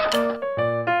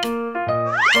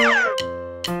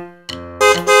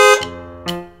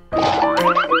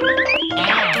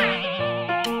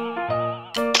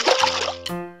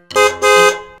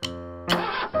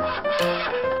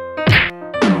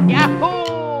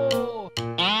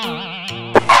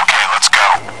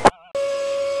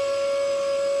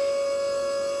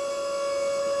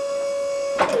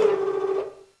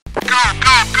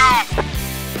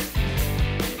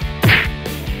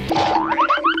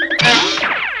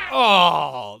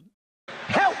 Oh.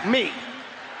 Help me!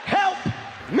 Help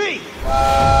me!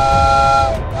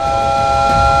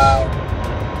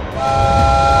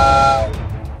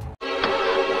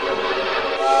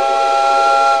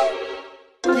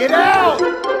 Get out!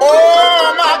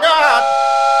 Oh my God!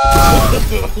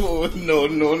 No,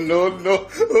 no, no, no.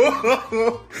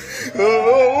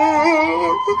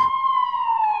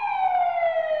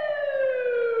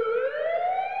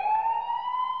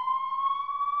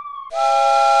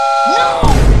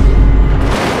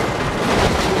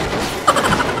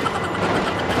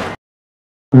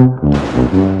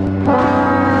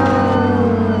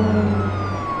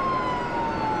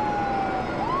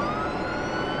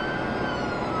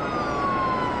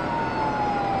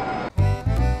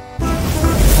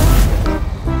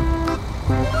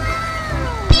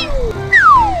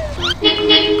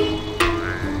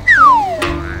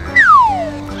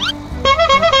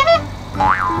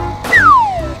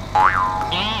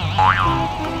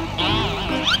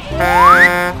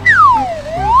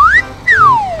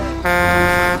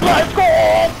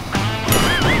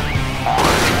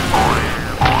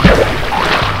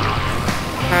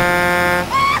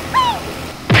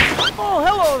 Oh,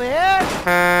 hello there!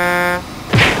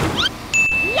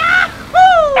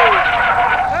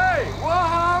 Hey, what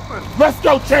happened? Let's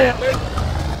go, champ!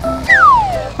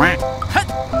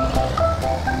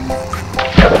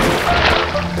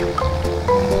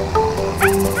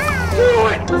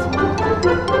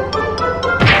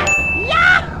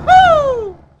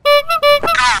 Yahoo!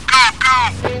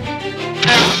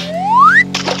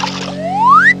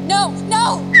 No, no!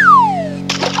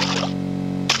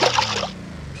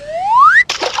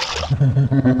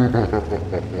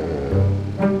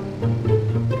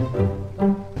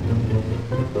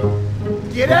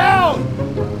 Get out!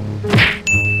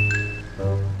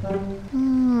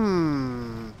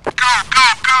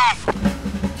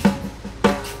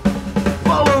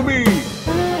 Follow me!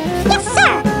 Yes,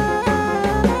 sir!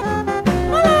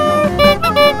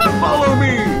 Follow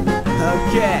me!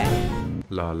 Okay.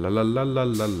 La la la la la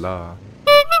la la.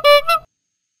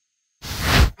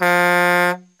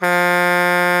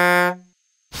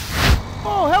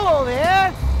 Oh, hello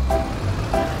there!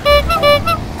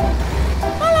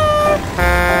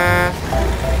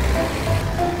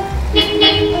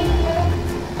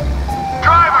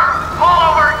 Driver, pull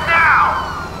over now!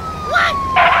 What?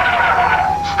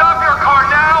 Stop your car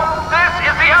now! This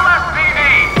is the LSPD!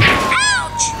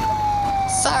 Ouch!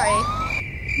 Sorry.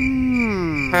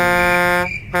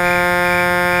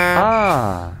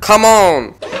 Come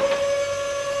on.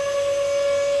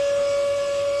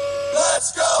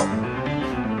 Let's go!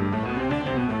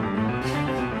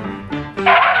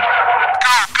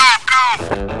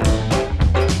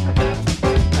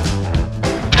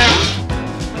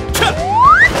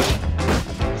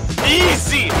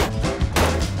 Easy!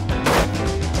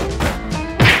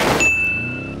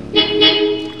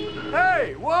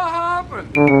 Hey, what happened?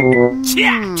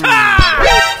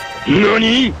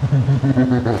 Nani?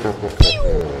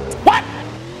 What?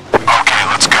 Okay,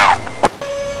 let's go.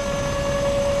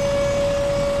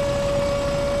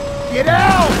 Get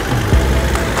out!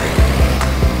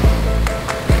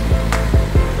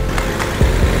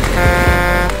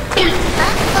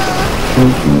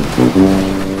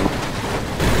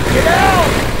 Get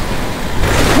out!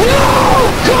 No!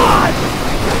 God!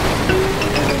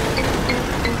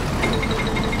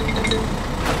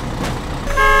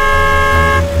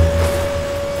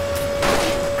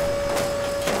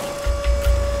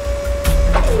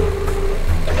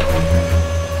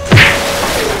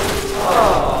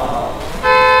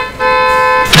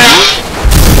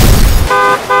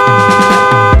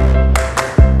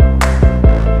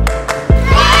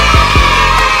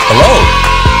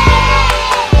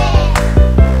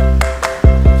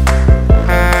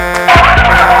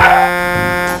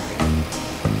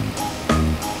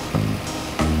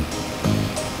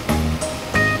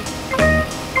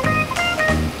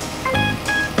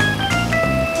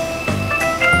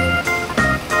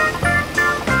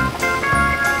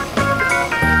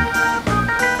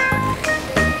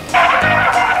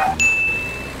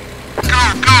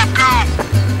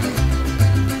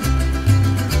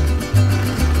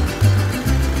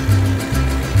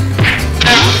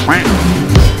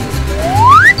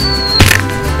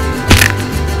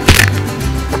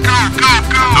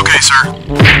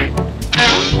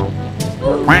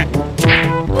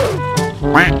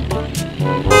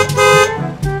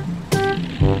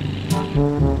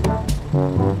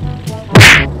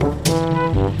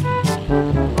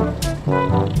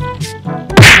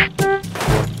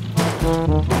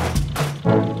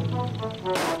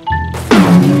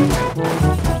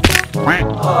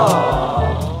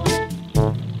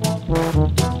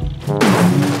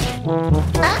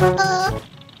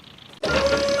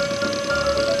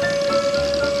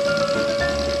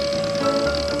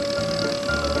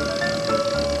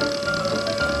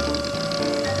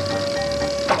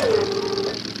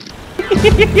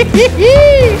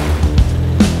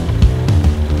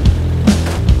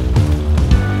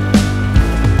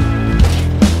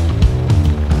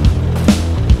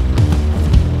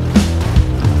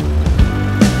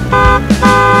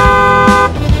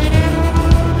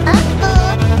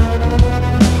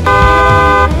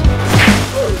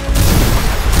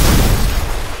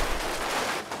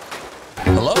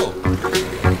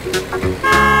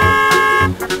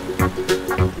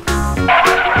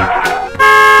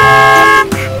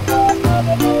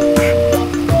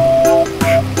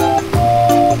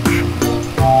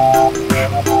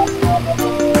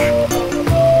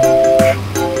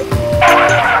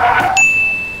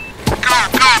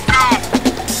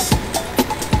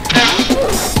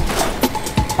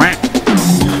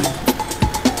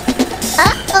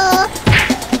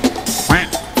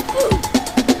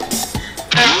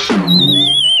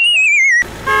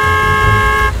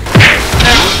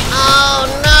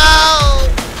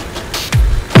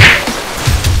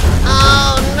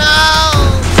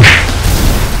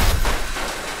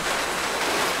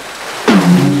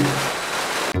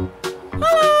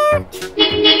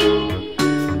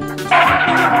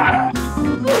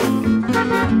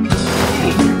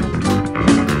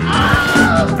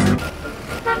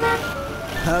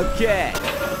 Okay.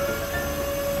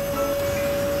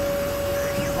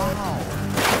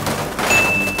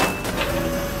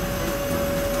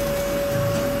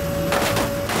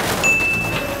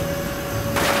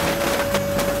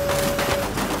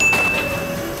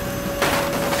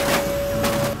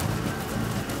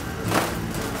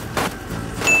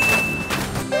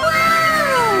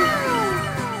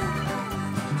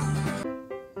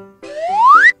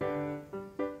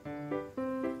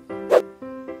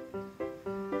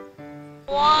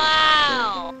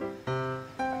 Wow!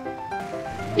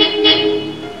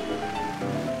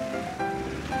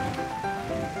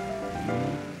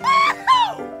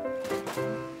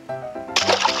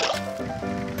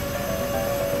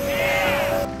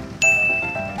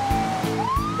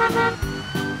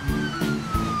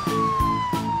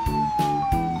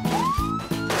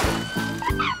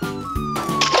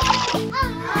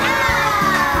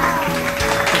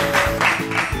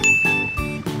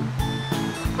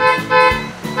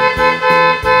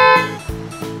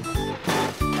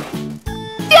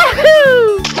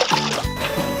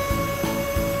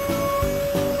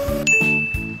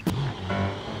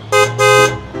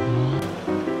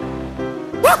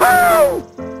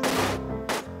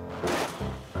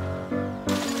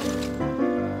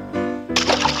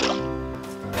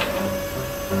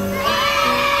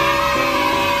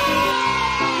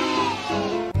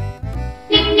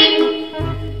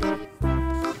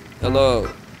 Hello.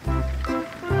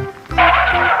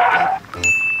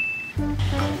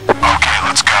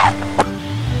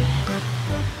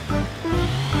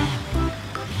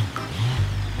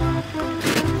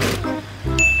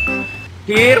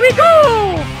 Here we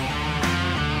go!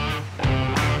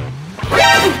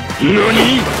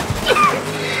 NANI?!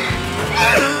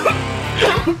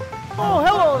 Oh,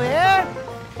 hello there.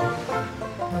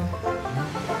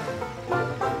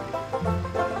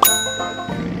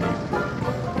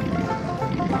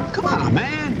 Come on,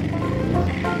 man.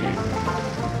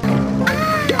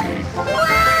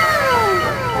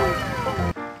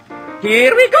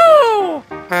 Here we go!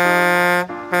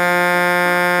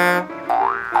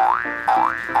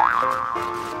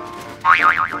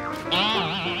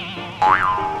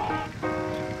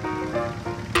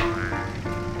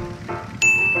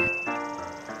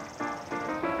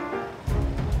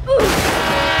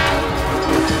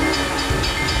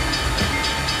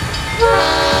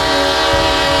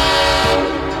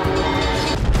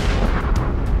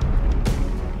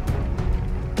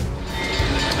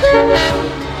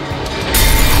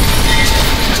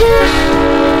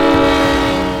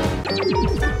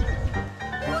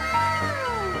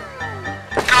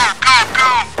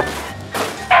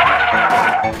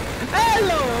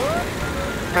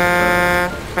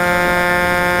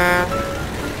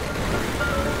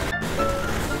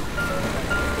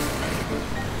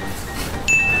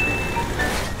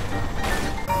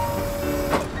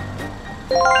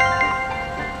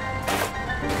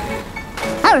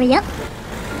 Hurry up.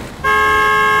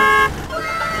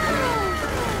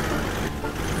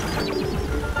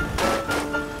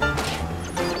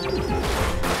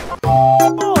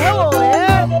 Oh, hello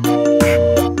there.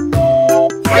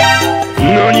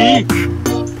 NANI?!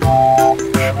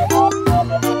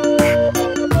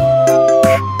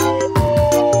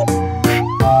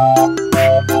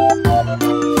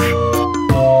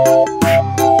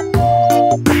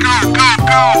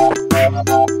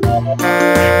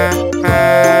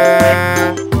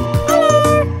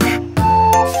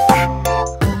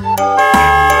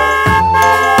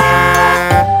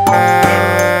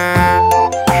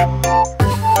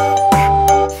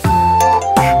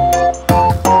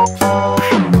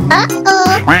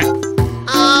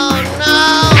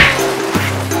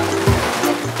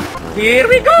 Here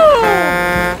we go!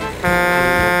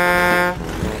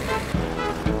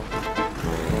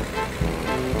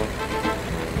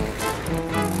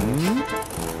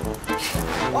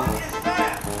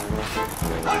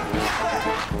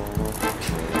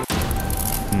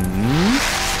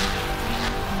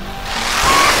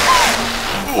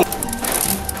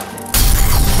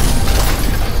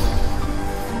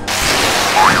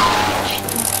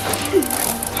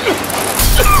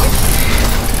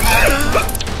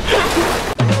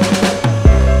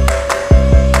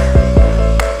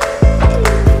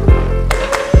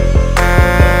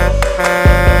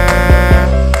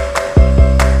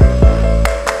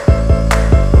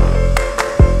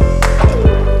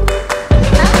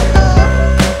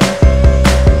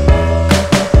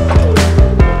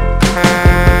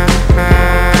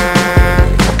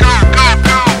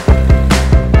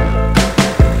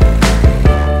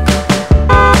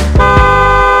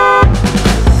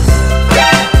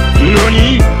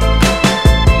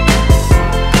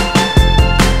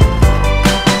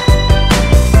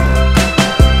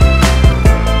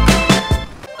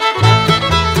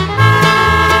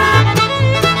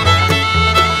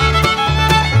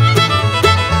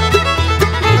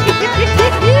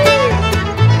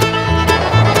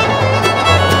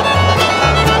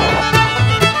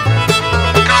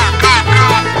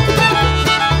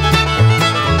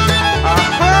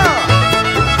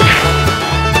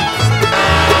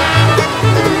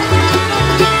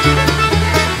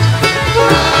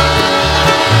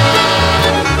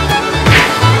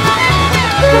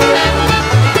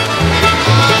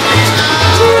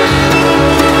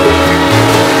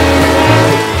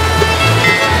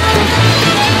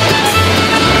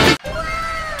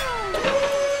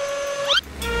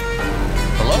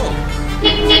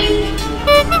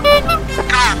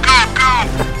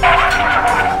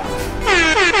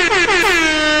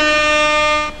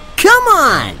 Come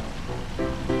on!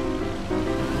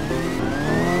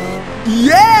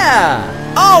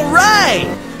 Yeah! All right!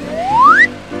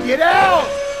 Get out!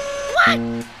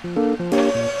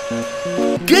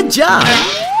 Good job!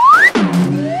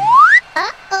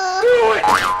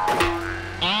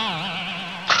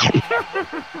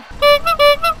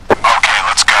 Okay,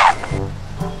 let's go.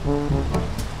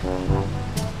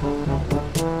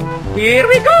 Here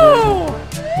we go!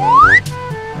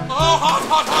 Oh, hot,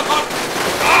 hot, hot, hot!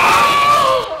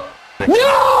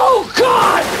 No!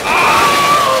 God!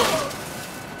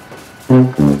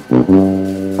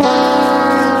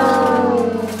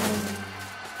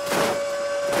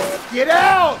 Get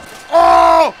out!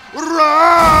 Oh,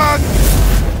 run!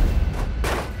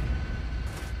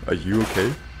 Are you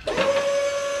okay?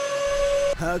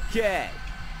 Okay.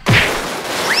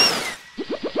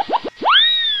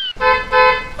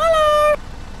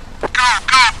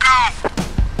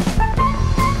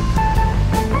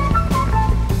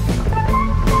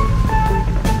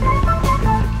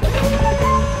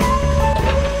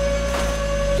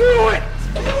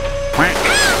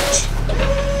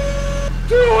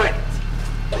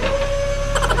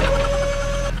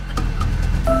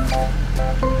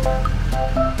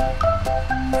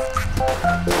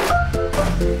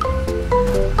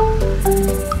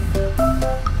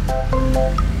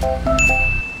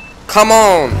 Come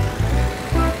on!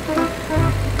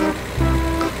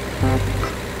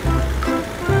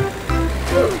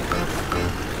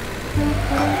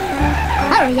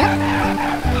 Hurry up.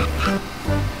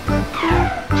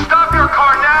 Stop your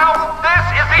car now! This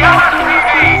is the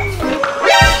LSPD!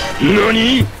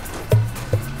 NANI?!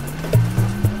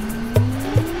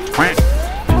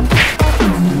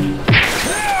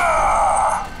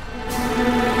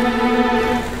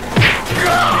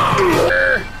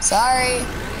 Sorry.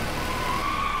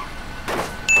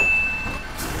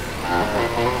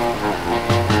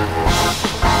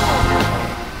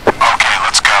 Okay,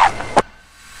 let's go.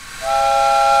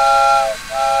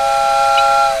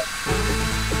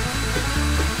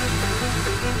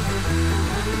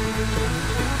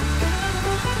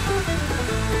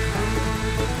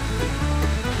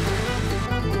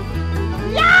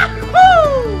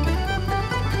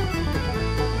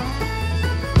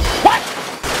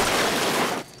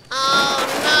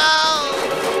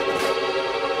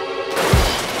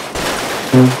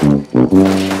 Help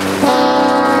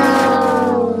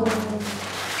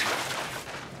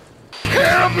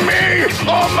me!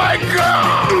 Oh my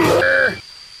God!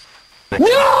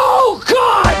 No,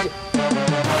 God!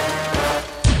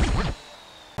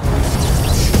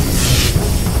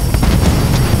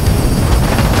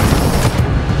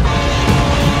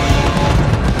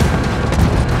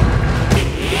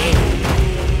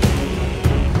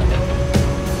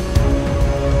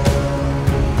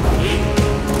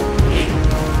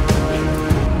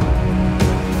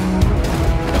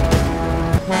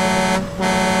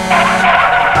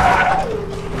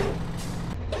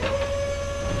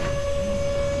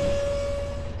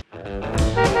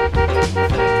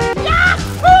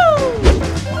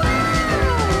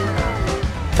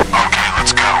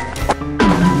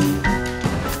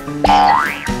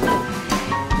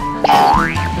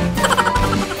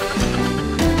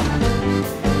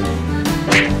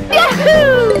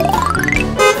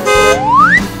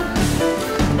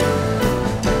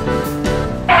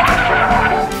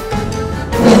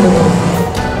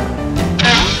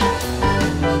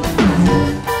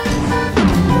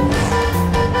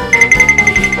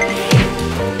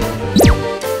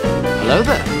 Hello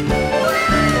there.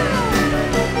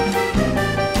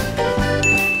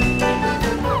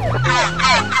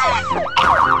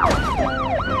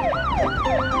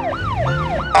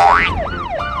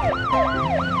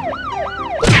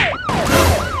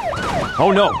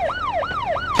 Oh no!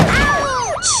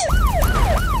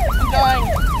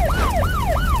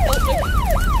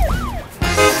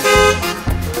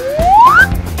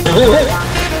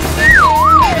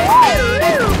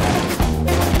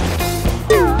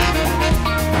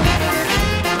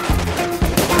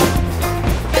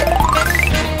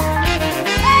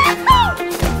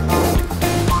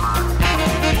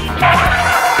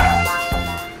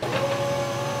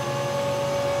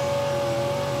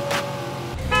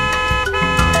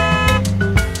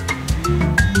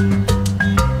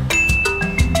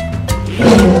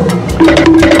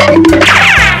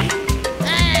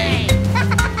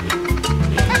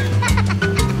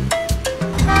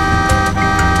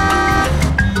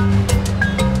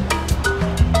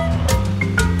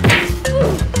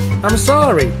 I'm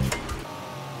sorry.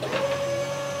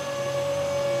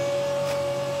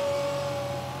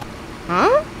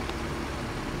 Huh?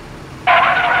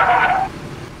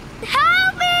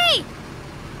 Help me!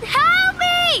 Help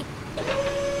me!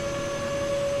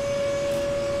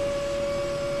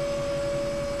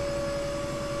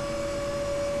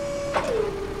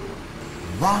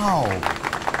 Wow.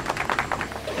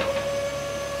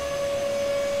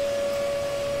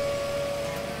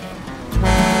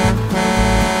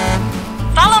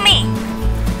 Follow me!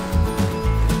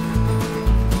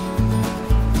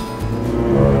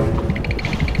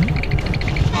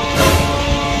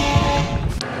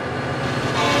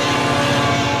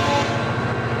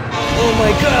 Oh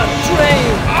my God,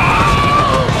 train!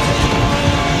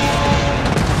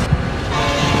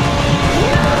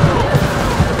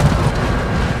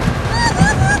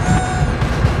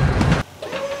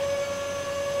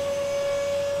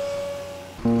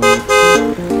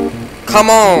 Come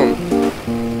on.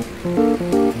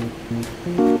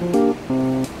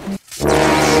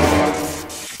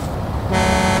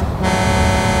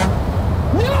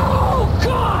 No,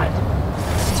 God!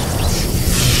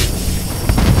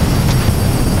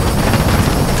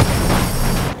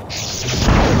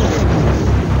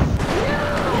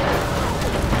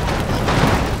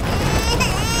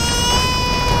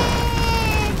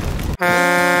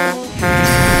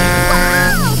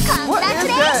 What is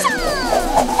that?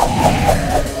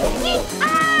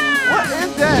 What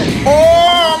is that?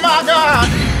 Oh my God!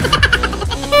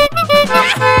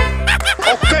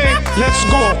 Okay, let's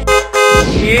go.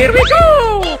 Here we go!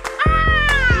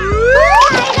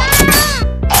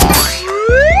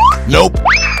 Nope.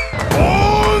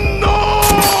 Oh no!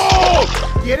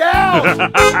 Get out!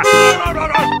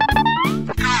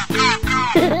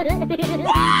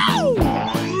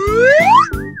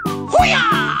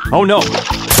 Oh no!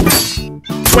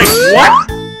 Wait, what?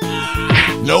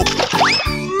 Nope.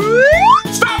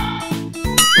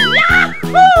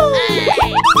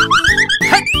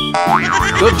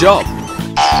 Good job.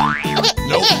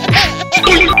 Nope.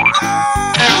 Okay,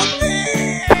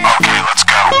 let's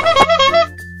go.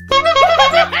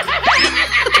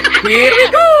 Here we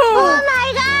go! Oh my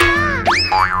God!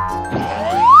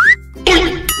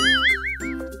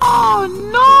 Oh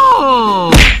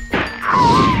no!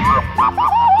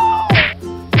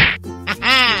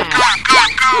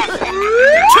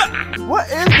 What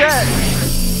is that?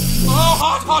 Oh,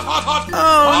 hot, hot, hot, hot. Oh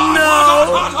no!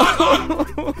 Hot, hot, hot,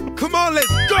 hot. Come on,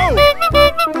 let's go.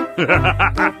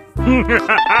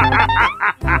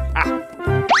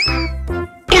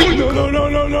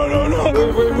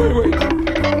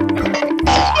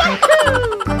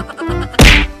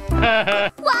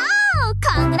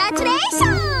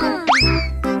 Congratulations!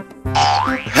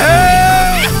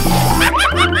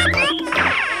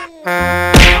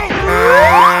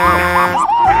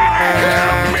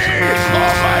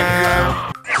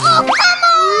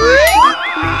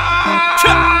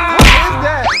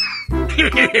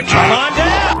 Come on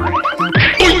down!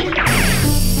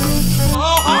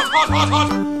 Oh, hot, hot, hot, hot!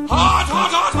 Hot,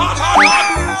 hot, hot, hot, hot, hot!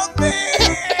 Help me!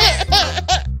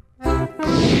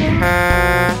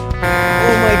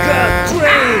 Oh my god,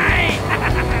 train!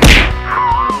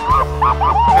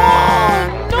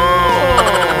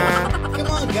 Come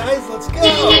on, guys, let's go!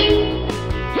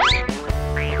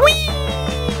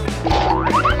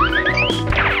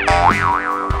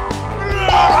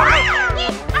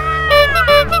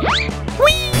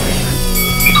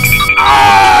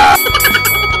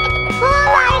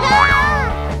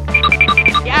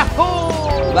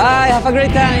 Bye, have a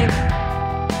great time!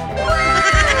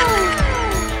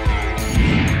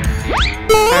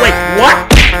 Wait, what?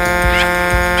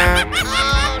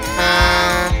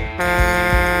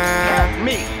 Help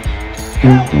me!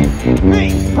 Help me!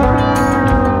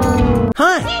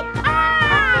 Hi!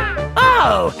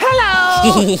 Oh, hello!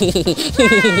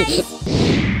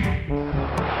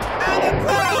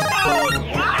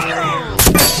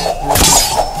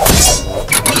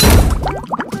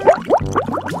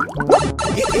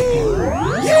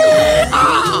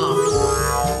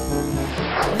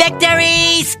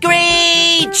 Victory,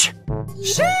 Screech!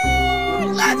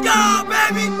 Let's go,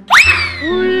 baby!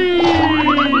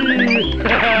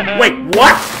 Wait,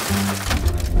 what?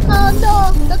 Oh no,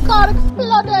 the car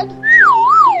exploded!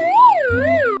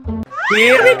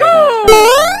 Here we go!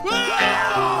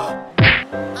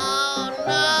 Oh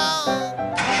no!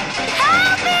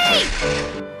 Help me!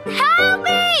 Help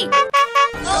me!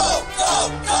 Go, go,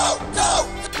 go, go!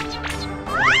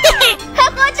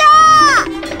 Hakoja!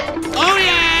 Oh,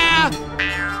 yeah!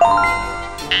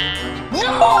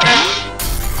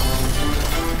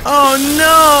 Oh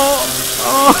no!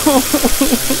 Oh.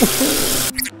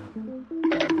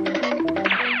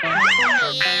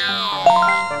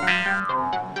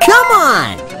 Come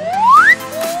on!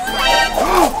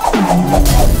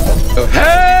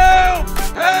 Help!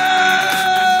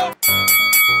 Help!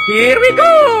 Here we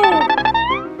go!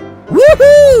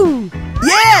 Woohoo!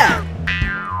 Yeah!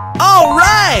 All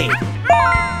right!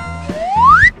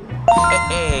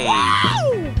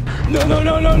 No, no,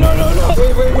 no, no, no, no, no!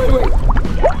 Wait, wait, wait, wait!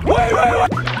 Wait, wait,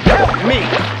 wait! Help me!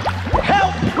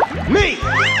 Help me!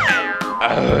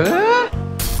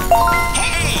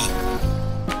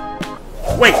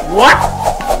 Wait, what?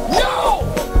 No!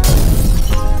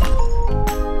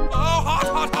 Oh, hot,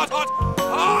 hot, hot, hot!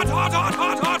 Hot, hot, hot,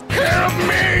 hot, hot! Help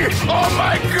me! Oh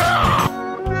my god!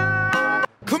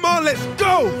 Come on, let's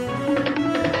go!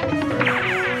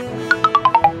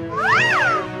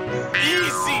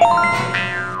 Easy!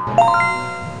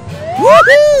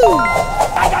 Woohoo!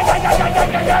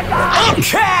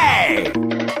 Okay!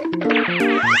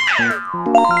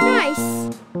 Nice!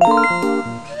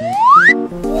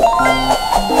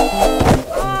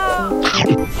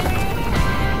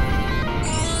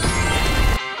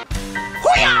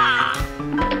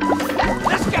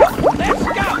 Let's go! Let's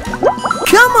go!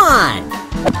 Come on!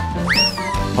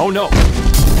 Oh no!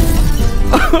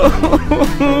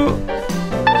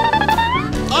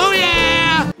 Oh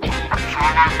yeah!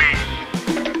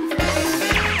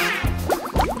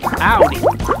 Howdy!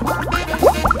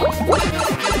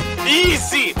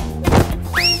 Easy!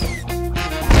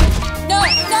 No,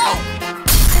 no!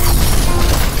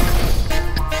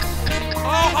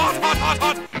 Oh, hot, hot, hot,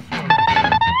 hot!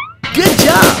 Good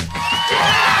job!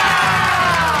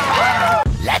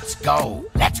 Let's go!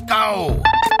 Let's go!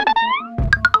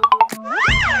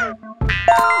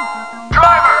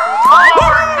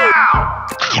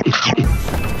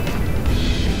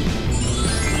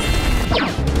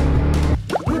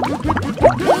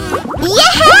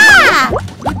 Yeah!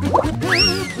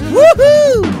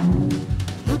 Woohoo!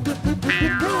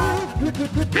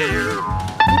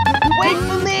 Wait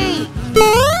for me!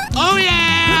 Oh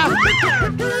yeah!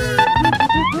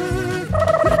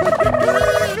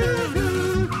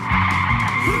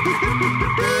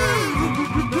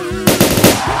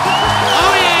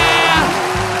 Oh yeah!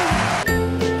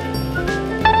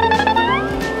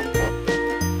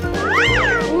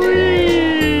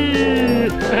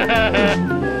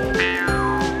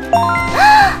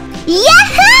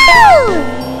 Yahoo!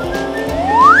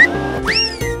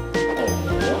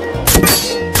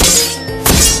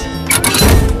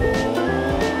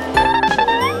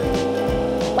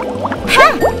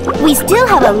 Huh! We still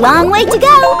have a long way to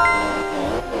go.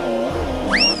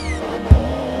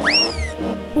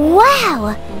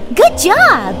 Wow! Good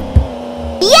job!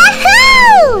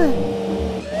 Yahoo!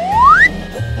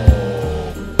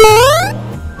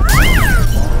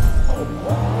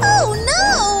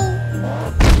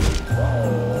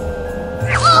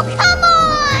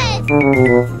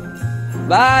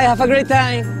 have a great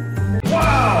time.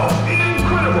 Wow,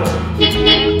 incredible.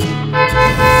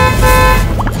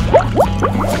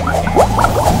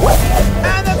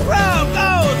 And the crowd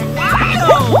goes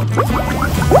wild!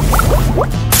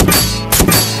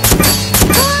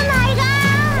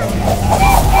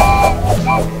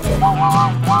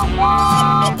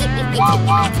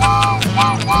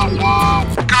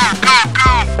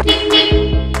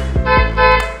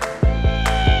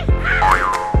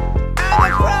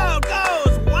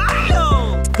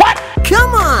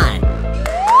 Come on!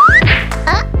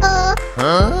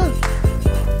 Huh?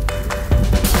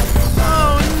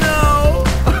 Oh no!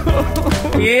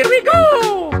 Here we go!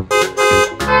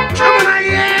 Come on,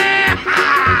 yeah!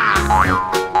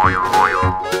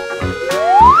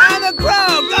 And the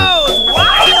crowd goes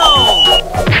wild!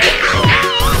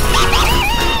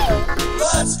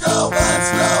 Let's go, let's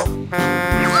go.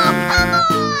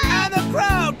 And the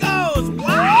crowd goes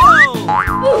wild!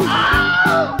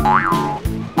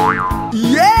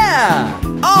 Yeah!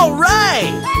 All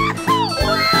right!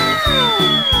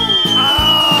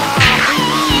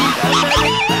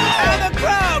 And the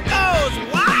crowd goes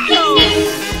wild!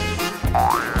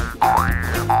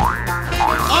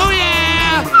 Oh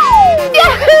yeah!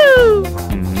 Yahoo!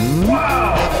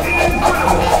 Wow,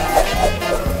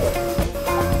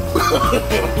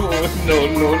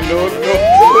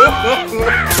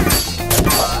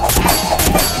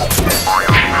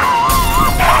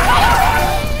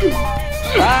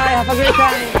 Bye, have a great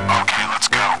time. Okay, let's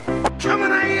go. Come on,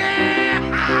 yeah!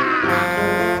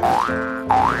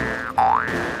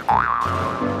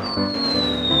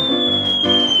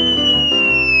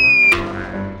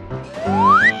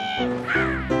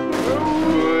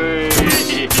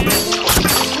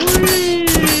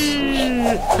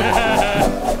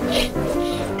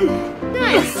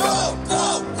 Nice. Go, go,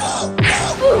 go, go.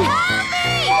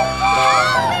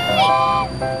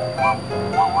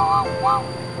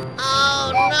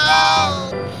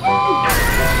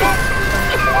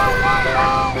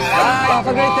 Bye, have a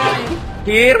great time.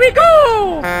 Here we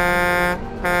go!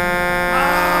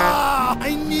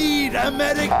 I need a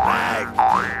medic bag.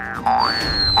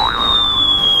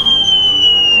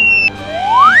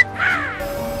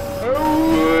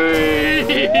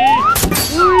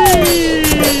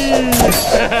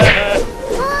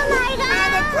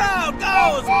 And the crowd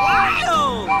goes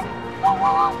wild!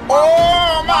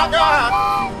 Oh my God.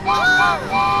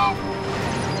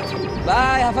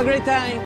 Bye, have a great time.